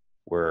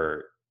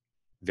were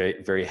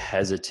very, very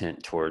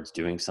hesitant towards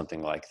doing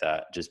something like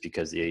that just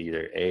because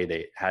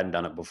they hadn't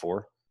done it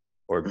before,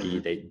 or B,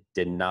 they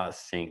did not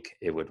think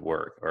it would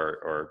work,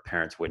 or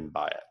parents wouldn't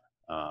buy it.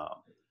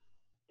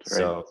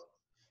 So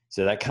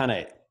that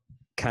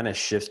kind of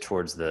shifts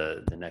towards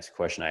the next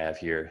question I have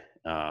here.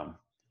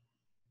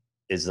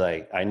 Is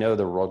like, I know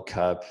the World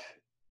Cup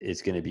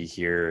is going to be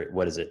here.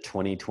 What is it?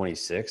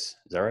 2026. Is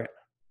that right?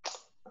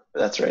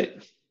 That's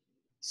right.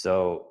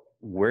 So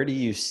where do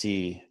you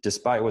see,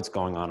 despite what's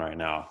going on right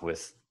now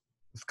with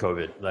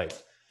COVID, like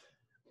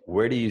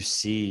where do you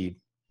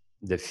see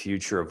the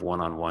future of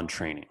one-on-one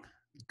training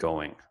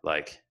going,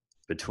 like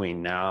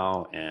between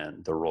now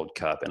and the World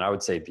Cup? And I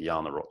would say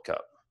beyond the World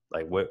Cup,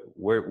 like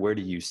where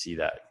do you see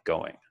that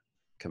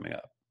coming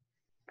up?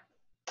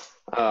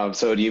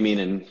 So do you mean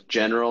in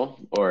general,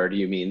 or do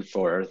you mean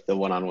for the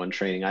one-on-one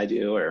training I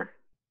do, or?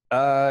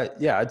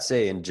 Yeah, I'd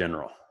say in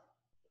general.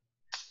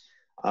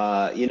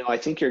 I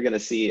think you're going to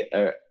see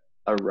a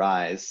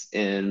rise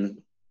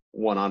in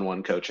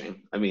one-on-one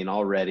coaching. I mean,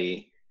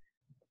 already,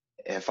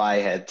 if I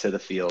head to the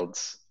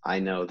fields, I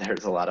know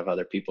there's a lot of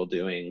other people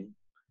doing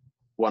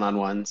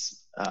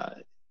one-on-ones.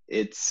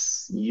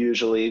 It's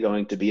usually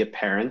going to be a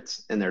parent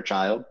and their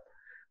child.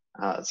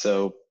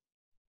 So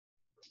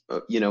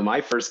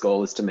my first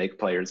goal is to make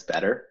players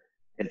better.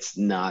 It's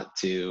not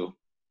to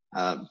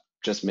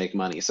just make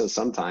money. So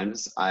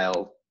sometimes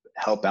I'll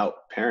help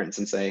out parents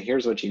and say,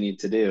 here's what you need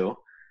to do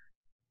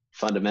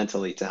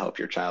fundamentally to help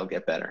your child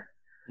get better.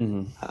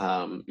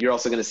 You're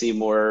also going to see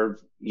more,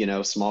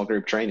 small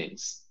group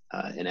trainings.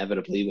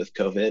 Inevitably with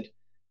COVID,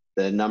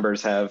 the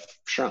numbers have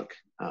shrunk.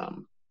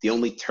 The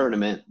only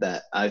tournament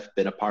that I've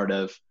been a part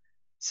of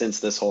since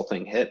this whole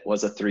thing hit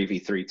was a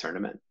 3v3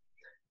 tournament.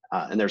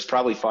 And there's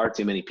probably far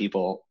too many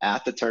people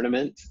at the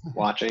tournament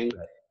watching,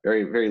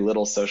 very, very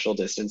little social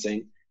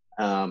distancing.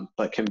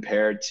 But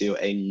compared to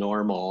a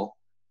normal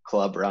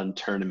club run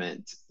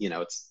tournament,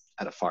 it's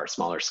at a far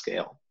smaller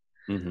scale.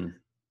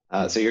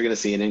 So you're going to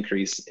see an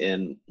increase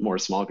in more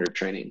small group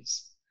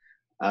trainings.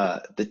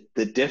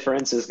 The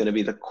difference is going to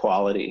be the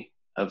quality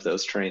of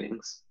those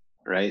trainings,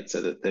 right? So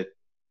that the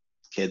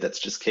kid that's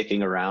just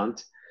kicking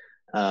around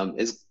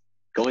is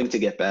going to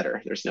get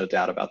better. There's no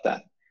doubt about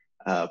that.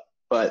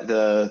 But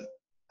the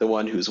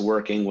one who's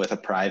working with a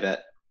private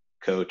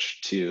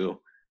coach to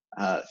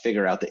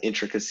figure out the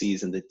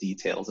intricacies and the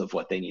details of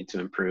what they need to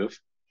improve,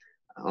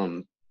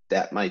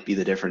 that might be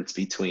the difference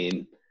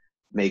between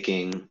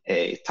making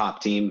a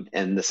top team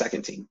and the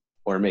second team,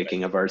 or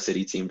making a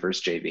varsity team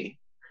versus JV.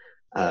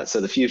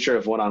 So the future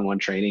of one-on-one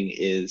training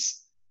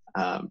is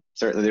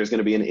certainly there's going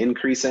to be an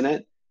increase in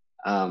it.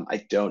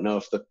 I don't know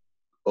if the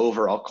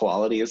overall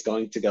quality is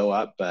going to go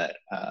up, but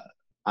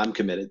I'm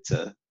committed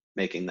to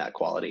making that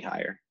quality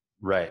higher.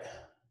 Right.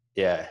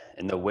 Yeah.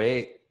 And the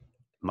way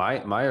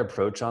my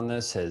approach on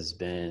this has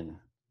been,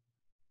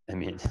 I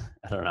mean,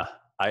 I don't know.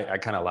 I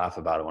kind of laugh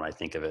about it when I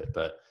think of it,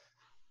 but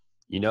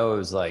it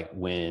was like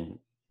when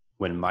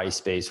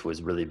MySpace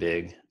was really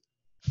big,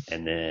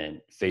 and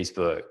then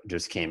Facebook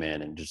just came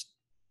in and just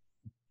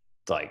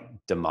like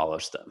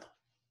demolished them.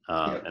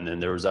 And then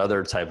there was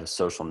other type of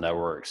social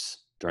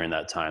networks during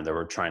that time that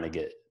were trying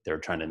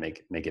to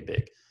make it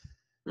big.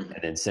 And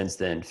then since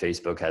then,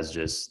 Facebook has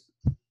just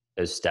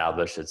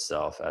established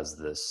itself as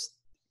this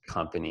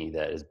company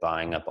that is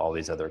buying up all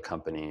these other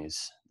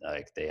companies.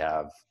 Like they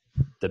have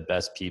the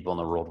best people in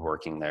the world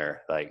working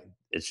there. Like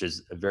It's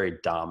just a very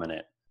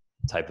dominant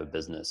type of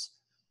business.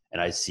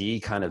 And I see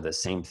kind of the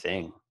same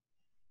thing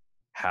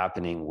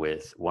happening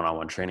with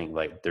one-on-one training.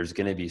 Like there's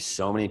going to be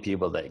so many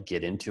people that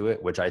get into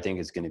it, which I think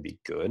is going to be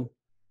good.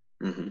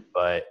 Mm-hmm.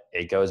 But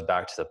it goes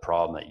back to the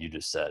problem that you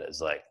just said,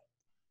 is like,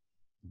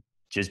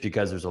 just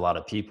because there's a lot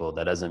of people,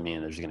 that doesn't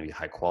mean there's going to be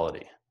high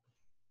quality.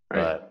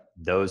 Right. But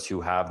those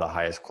who have the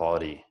highest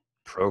quality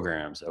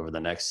programs over the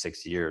next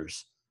 6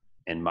 years,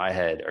 in my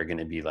head, are going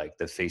to be like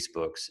the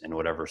Facebooks in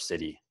whatever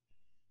city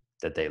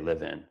that they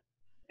live in.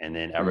 And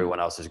then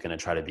everyone else is going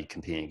to try to be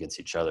competing against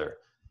each other.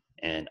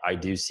 And I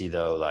do see,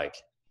 though, like,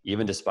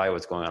 even despite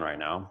what's going on right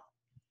now,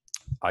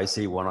 I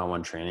see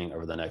one-on-one training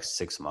over the next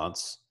 6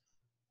 months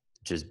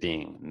just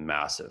being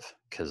massive.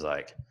 Because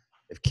like,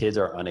 if kids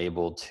are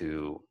unable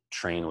to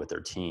train with their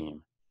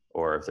team,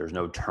 or if there's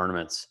no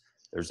tournaments,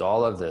 there's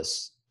all of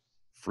this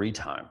free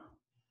time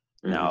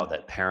now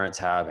that parents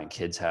have and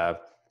kids have.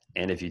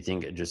 And if you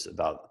think just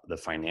about the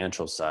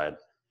financial side,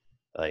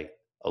 like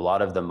a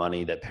lot of the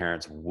money that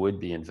parents would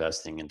be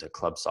investing into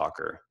club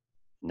soccer,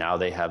 now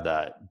they have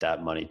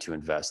that money to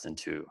invest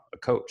into a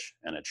coach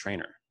and a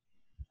trainer.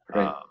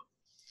 Right.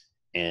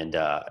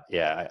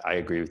 Yeah, I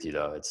agree with you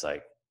though. It's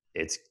like,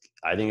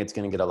 I think it's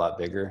going to get a lot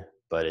bigger,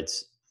 but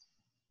it's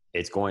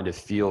going to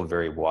feel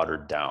very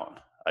watered down,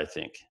 I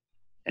think.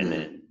 And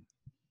then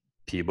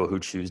people who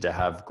choose to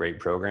have great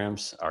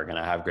programs are going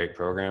to have great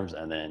programs.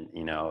 And then,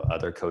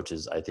 other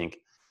coaches, I think,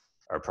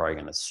 are probably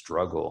going to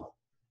struggle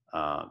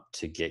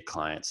to get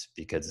clients,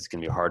 because it's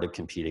going to be hard to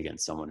compete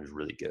against someone who's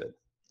really good,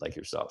 like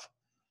yourself.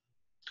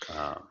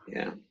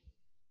 Yeah.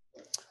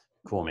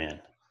 Cool, man.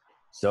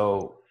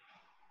 So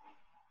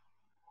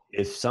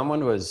if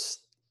someone was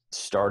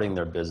starting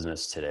their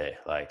business today,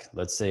 like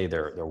let's say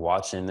they're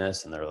watching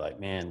this and they're like,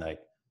 man, like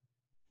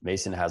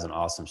Mason has an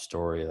awesome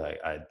story. Like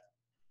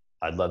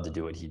I'd love to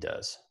do what he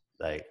does.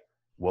 Like,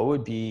 what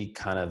would be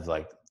kind of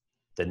like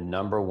the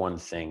number one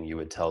thing you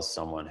would tell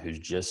someone who's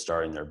just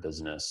starting their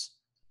business?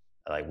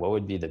 Like, what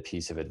would be the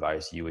piece of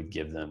advice you would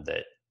give them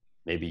that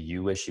maybe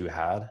you wish you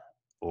had,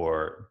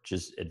 or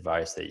just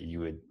advice that you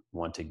would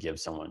want to give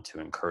someone to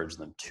encourage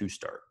them to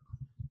start?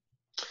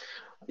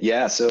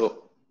 Yeah.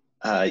 So,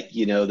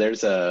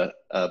 there's a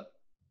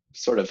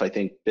sort of, I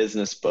think,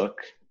 business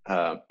book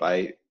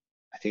by,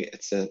 I think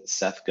it's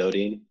Seth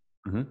Godin.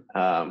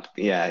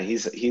 Yeah,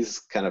 he's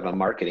kind of a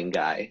marketing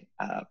guy,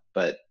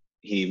 but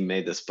he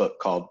made this book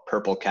called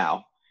Purple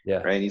Cow. Yeah.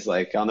 Right. He's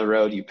like, on the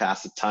road, you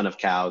pass a ton of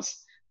cows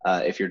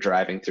if you're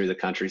driving through the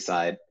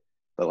countryside,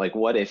 but like,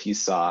 what if you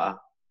saw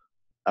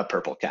a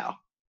purple cow?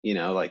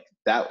 Like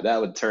that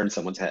would turn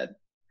someone's head.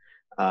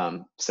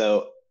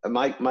 So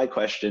my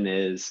question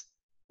is,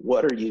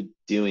 what are you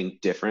doing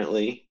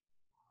differently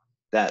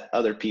that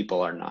other people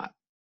are not?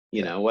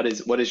 What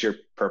is your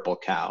purple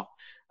cow?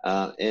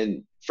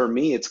 And for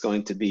me, it's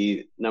going to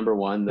be, number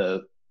one,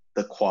 the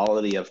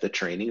quality of the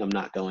training. I'm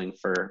not going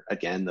for,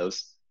 again,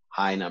 those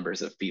high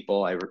numbers of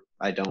people.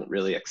 I don't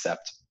really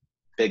accept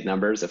big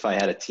numbers. If I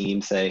had a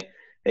team say,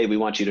 hey, we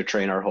want you to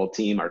train our whole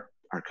team, our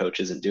coach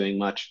isn't doing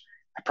much,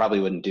 I probably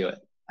wouldn't do it.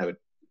 I would,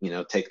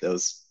 take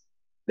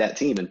that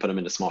team and put them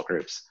into small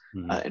groups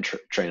and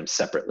train them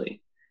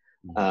separately.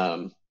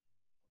 And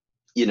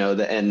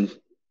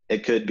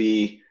it could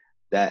be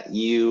that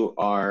you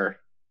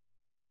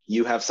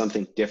have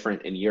something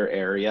different in your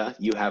area.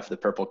 You have the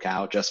purple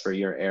cow just for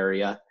your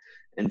area,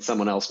 and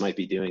someone else might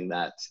be doing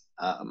that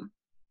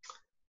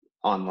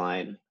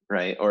online,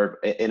 right? Or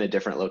in a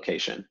different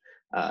location.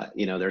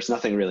 There's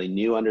nothing really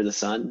new under the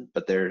sun,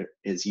 but there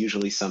is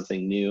usually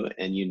something new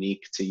and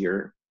unique to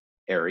your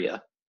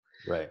area.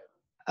 Right.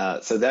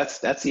 So that's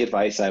the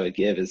advice I would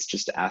give, is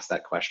just to ask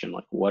that question,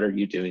 like, what are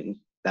you doing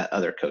that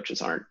other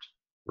coaches aren't?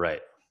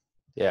 Right.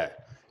 Yeah.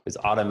 It's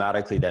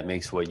automatically that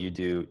makes what you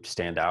do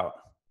stand out.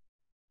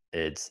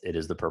 It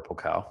is the purple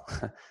cow.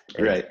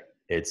 Right.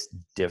 It's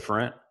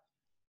different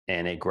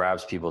and it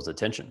grabs people's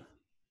attention.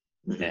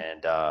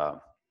 And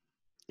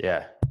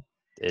yeah,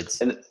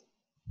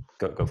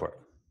 go for it.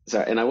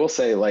 Sorry. And I will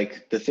say,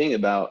 like, the thing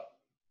about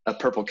a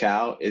purple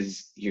cow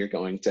is you're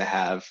going to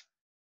have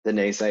the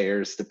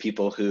naysayers, the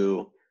people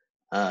who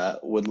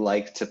would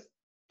like to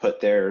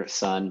put their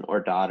son or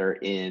daughter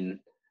in,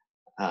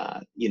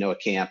 a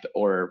camp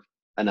or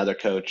another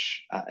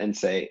coach and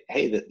say,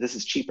 hey, this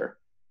is cheaper,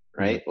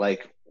 right?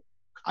 Like,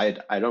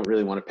 I don't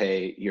really want to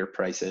pay your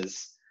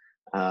prices.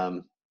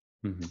 And,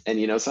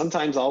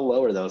 sometimes I'll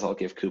lower those. I'll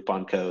give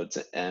coupon codes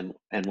and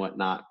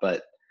whatnot.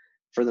 But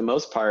for the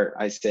most part,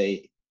 I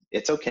say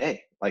it's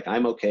okay. Like,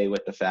 I'm okay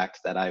with the fact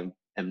that I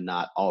am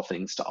not all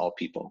things to all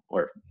people,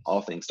 or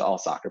all things to all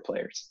soccer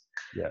players.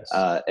 Yes.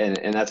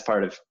 And that's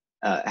part of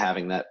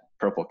having that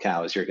purple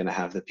cow, is you're going to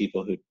have the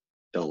people who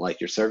don't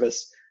like your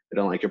service, who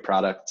don't like your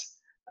product.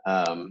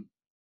 But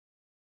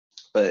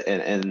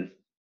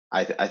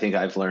I think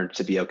I've learned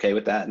to be okay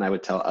with that. And I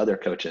would tell other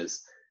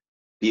coaches,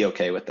 be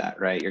okay with that,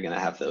 right? You're going to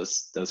have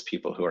those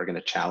people who are going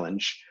to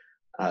challenge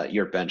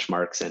your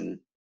benchmarks and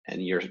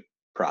your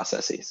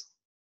processes.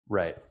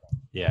 Right.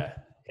 Yeah.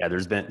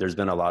 There's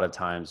been a lot of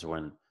times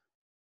when,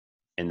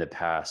 in the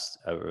past,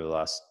 over the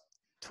last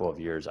 12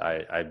 years,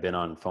 I've been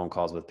on phone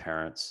calls with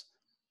parents,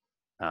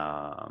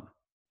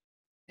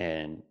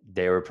 and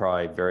they were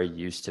probably very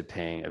used to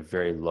paying a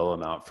very low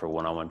amount for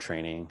one-on-one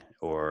training,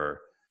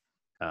 or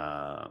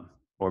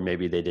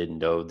maybe they didn't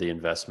know the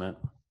investment.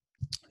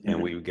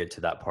 And we would get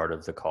to that part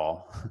of the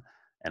call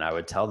and I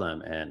would tell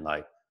them, and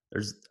like,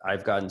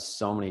 I've gotten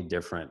so many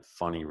different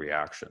funny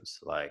reactions,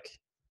 like,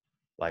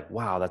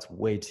 wow, that's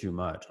way too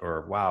much,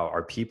 or wow,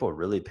 are people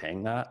really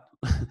paying that?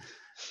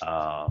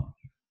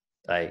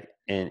 Like,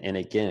 and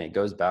again, it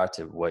goes back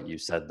to what you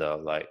said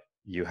though, like,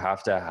 you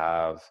have to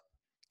have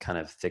kind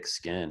of thick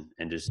skin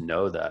and just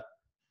know that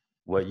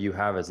what you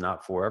have is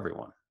not for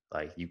everyone.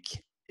 Like,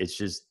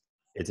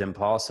 it's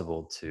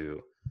impossible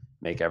to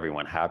make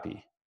everyone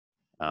happy.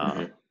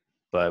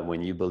 But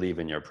when you believe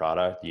in your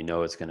product, you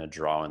know it's going to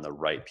draw in the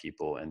right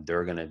people, and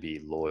they're going to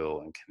be loyal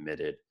and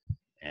committed.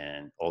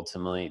 And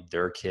ultimately,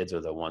 their kids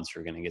are the ones who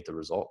are going to get the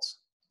results.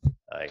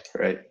 Like,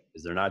 Right.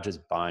 because they're not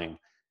just buying,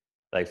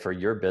 like, for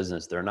your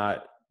business, they're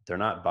not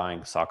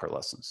buying soccer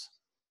lessons.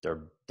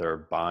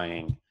 They're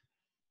buying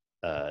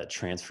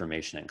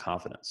transformation and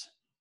confidence.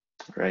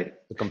 Right.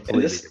 A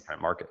completely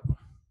different market.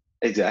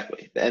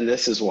 Exactly. And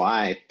this is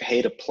why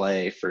pay to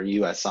play for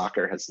US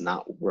soccer has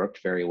not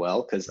worked very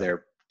well, because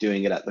they're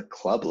doing it at the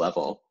club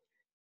level.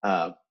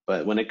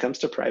 But when it comes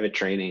to private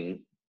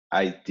training,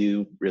 I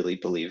do really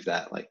believe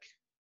that, like,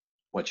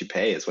 what you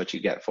pay is what you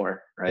get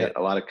for, right? Yeah.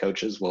 A lot of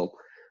coaches will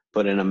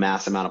put in a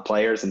mass amount of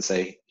players and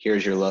say,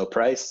 here's your low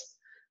price.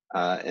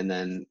 And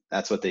then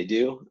that's what they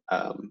do.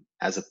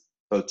 As a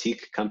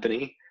boutique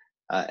company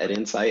at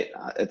Insight,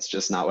 it's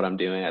just not what I'm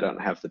doing. I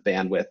don't have the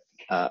bandwidth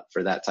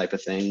for that type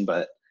of thing,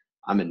 but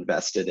I'm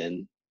invested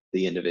in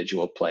the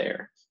individual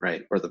player,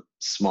 right? Or the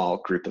small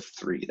group of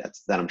 3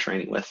 that I'm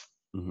training with.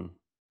 Mm-hmm.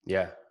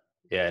 Yeah.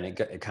 And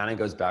it kind of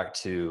goes back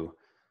to,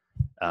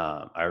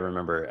 I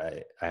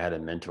remember I had a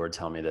mentor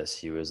tell me this.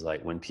 He was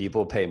like, when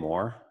people pay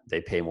more,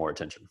 they pay more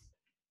attention.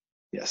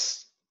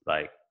 Yes.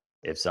 Like,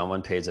 if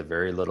someone pays a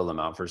very little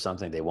amount for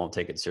something, they won't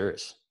take it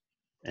serious.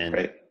 And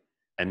right.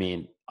 I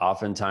mean,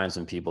 oftentimes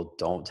when people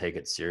don't take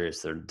it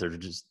serious,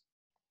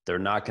 they're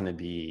not going to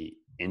be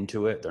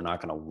into it. They're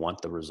not going to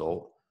want the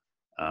result.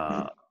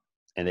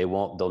 And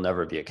they'll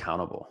never be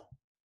accountable.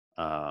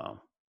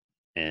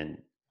 And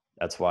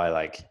that's why,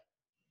 like,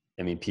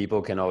 I mean,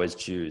 people can always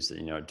choose,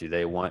 do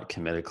they want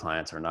committed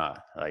clients or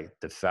not? Like,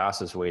 the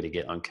fastest way to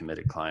get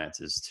uncommitted clients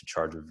is to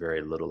charge a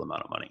very little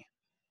amount of money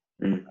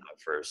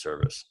for a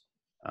service.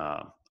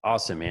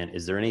 Awesome, man.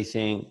 Is there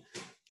anything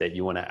that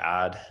you want to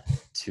add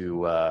to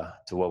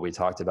what we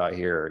talked about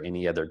here, or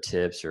any other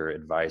tips or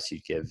advice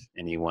you'd give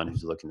anyone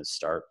who's looking to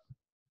start?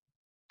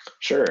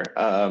 Sure.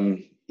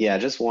 Yeah,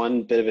 just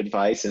one bit of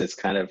advice, and it's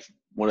kind of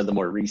one of the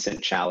more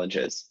recent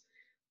challenges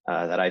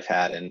that I've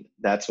had, and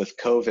that's with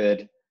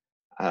COVID.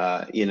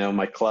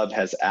 My club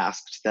has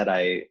asked that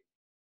I,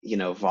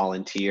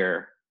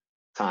 volunteer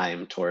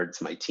time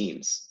towards my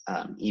teams,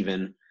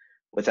 even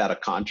without a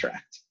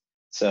contract.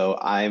 So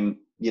I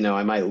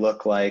might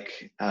look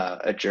like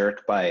a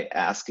jerk by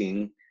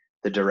asking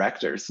the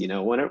directors,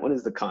 when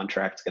is the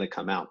contract going to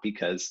come out?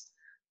 Because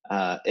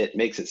it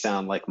makes it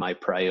sound like my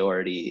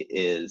priority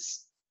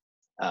is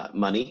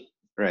money,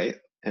 right?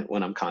 And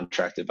when I'm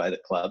contracted by the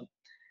club.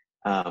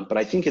 But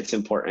I think it's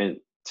important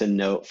to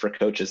note for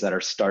coaches that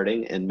are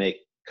starting and make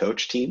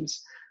coach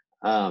teams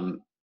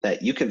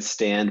that you can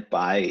stand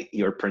by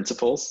your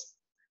principles,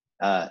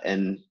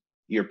 and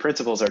your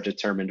principles are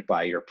determined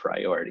by your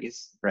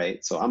priorities,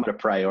 right? So I'm going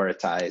to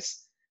prioritize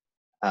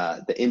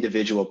the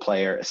individual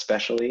player,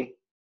 especially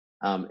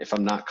if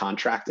I'm not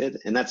contracted.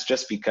 And that's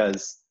just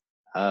because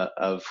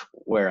of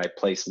where I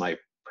place my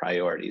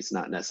priorities,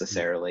 not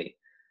necessarily,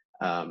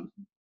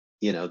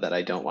 that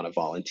I don't want to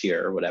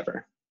volunteer or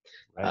whatever.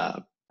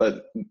 Right.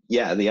 But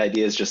yeah, the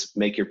idea is just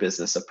make your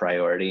business a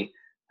priority,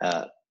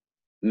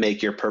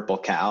 make your purple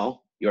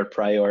cow your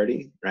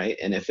priority, right?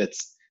 And if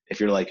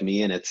you're like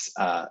me and it's,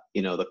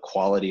 the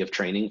quality of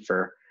training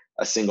for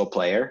a single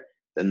player,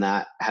 then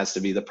that has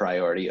to be the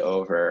priority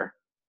over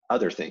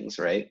other things,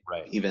 right?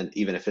 Right. Even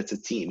if it's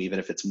a team, even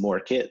if it's more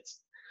kids.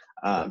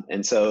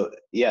 And so,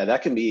 yeah,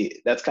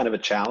 that's kind of a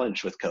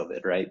challenge with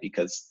COVID, right?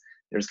 Because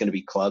there's going to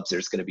be clubs,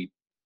 there's going to be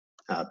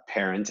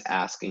parents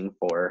asking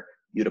for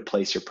you to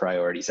place your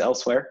priorities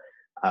elsewhere.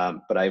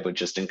 But I would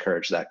just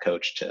encourage that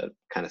coach to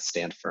kind of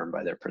stand firm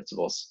by their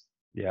principles.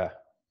 Yeah.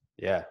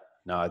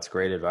 No, it's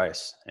great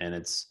advice.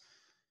 And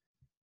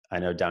I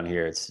know down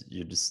here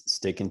you're just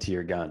sticking to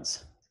your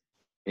guns.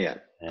 Yeah.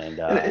 And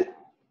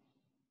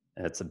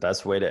it's the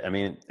best way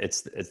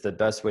it's the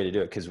best way to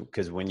do it.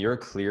 Cause when you're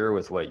clear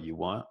with what you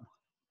want,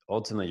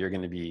 ultimately you're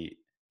going to be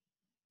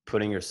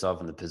putting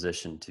yourself in the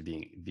position to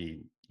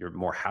you're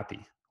more happy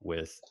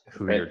with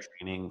who you're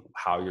training,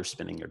 how you're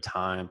spending your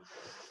time.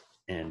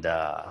 And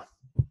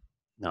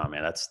no,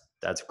 man,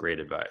 that's great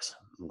advice.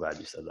 I'm glad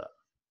you said that.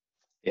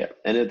 Yeah.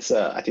 And it's,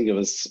 I think it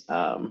was,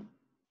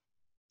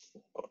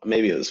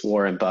 maybe it was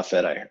Warren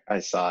Buffett. I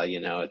saw,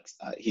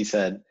 he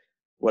said,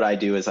 what I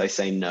do is I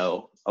say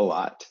no a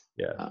lot.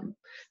 Yeah.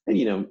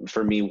 And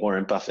for me,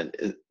 Warren Buffett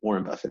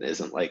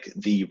isn't like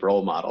the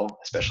role model,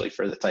 especially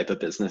for the type of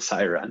business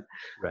I run.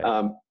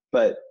 Right.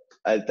 But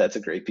that's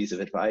a great piece of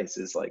advice,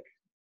 is like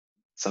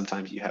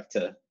sometimes you have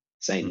to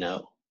say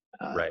no,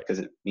 Right. because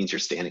it means you're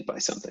standing by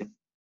something.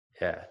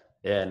 Yeah.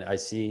 And I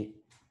see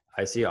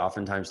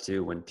oftentimes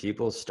too, when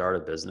people start a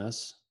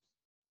business,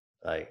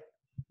 like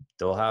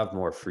they'll have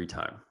more free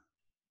time,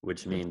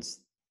 which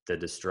means the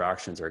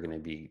distractions are going to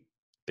be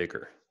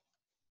bigger.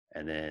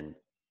 And then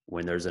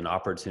when there's an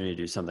opportunity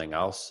to do something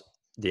else,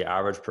 the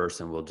average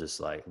person will just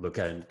like look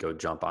at it and go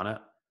jump on it.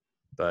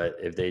 But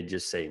if they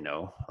just say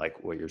no,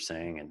 like what you're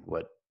saying and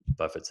what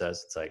Buffett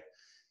says, it's like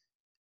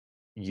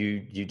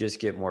you just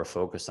get more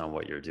focused on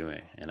what you're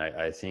doing. And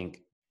I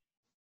think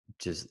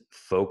just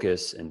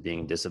focus and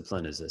being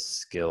disciplined is a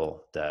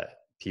skill that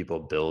people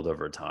build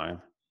over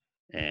time.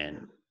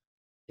 And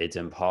it's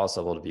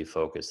impossible to be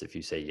focused if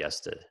you say yes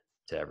to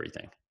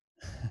everything.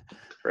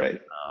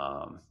 Right.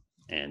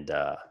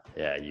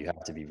 Yeah, you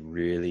have to be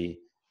really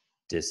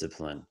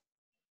disciplined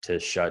to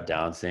shut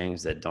down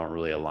things that don't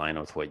really align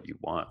with what you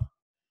want.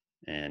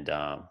 And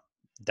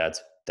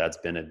that's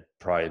been a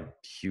probably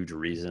huge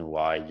reason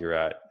why you're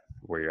at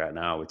where you're at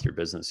now with your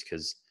business,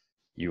 because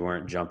you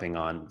weren't jumping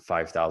on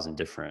 5,000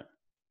 different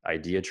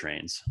idea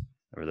trains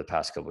over the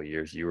past couple of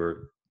years.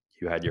 You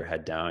had your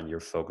head down. You're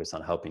focused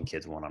on helping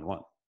kids one-on-one.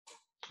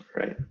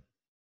 Right.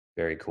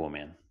 Very cool,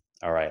 man.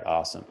 All right.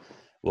 Awesome.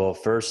 Well,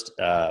 first,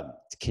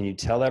 can you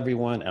tell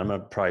everyone, and I'm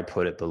going to probably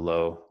put it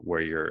below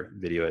where your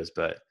video is,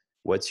 but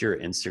what's your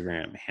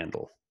Instagram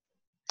handle?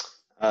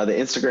 The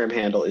Instagram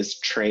handle is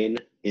Train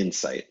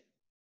Insight.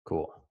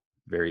 Cool.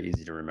 Very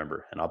easy to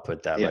remember. And I'll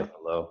put that right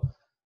below.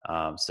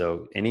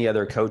 So any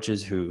other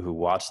coaches who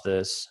watch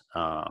this,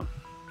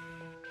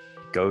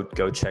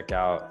 go check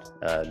out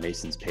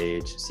Mason's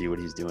page, see what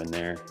he's doing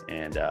there.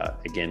 And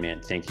again,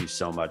 man, thank you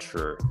so much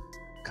for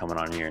coming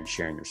on here and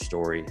sharing your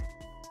story.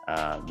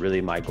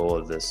 Really, my goal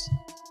of this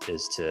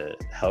is to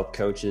help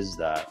coaches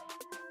that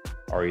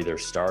are either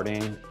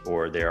starting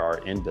or they are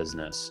in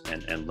business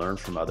and learn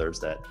from others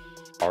that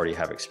already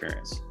have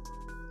experience.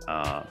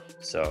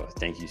 So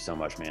thank you so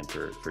much, man,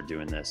 for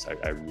doing this.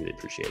 I really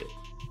appreciate it.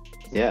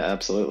 Yeah,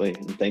 absolutely.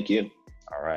 Thank you. All right.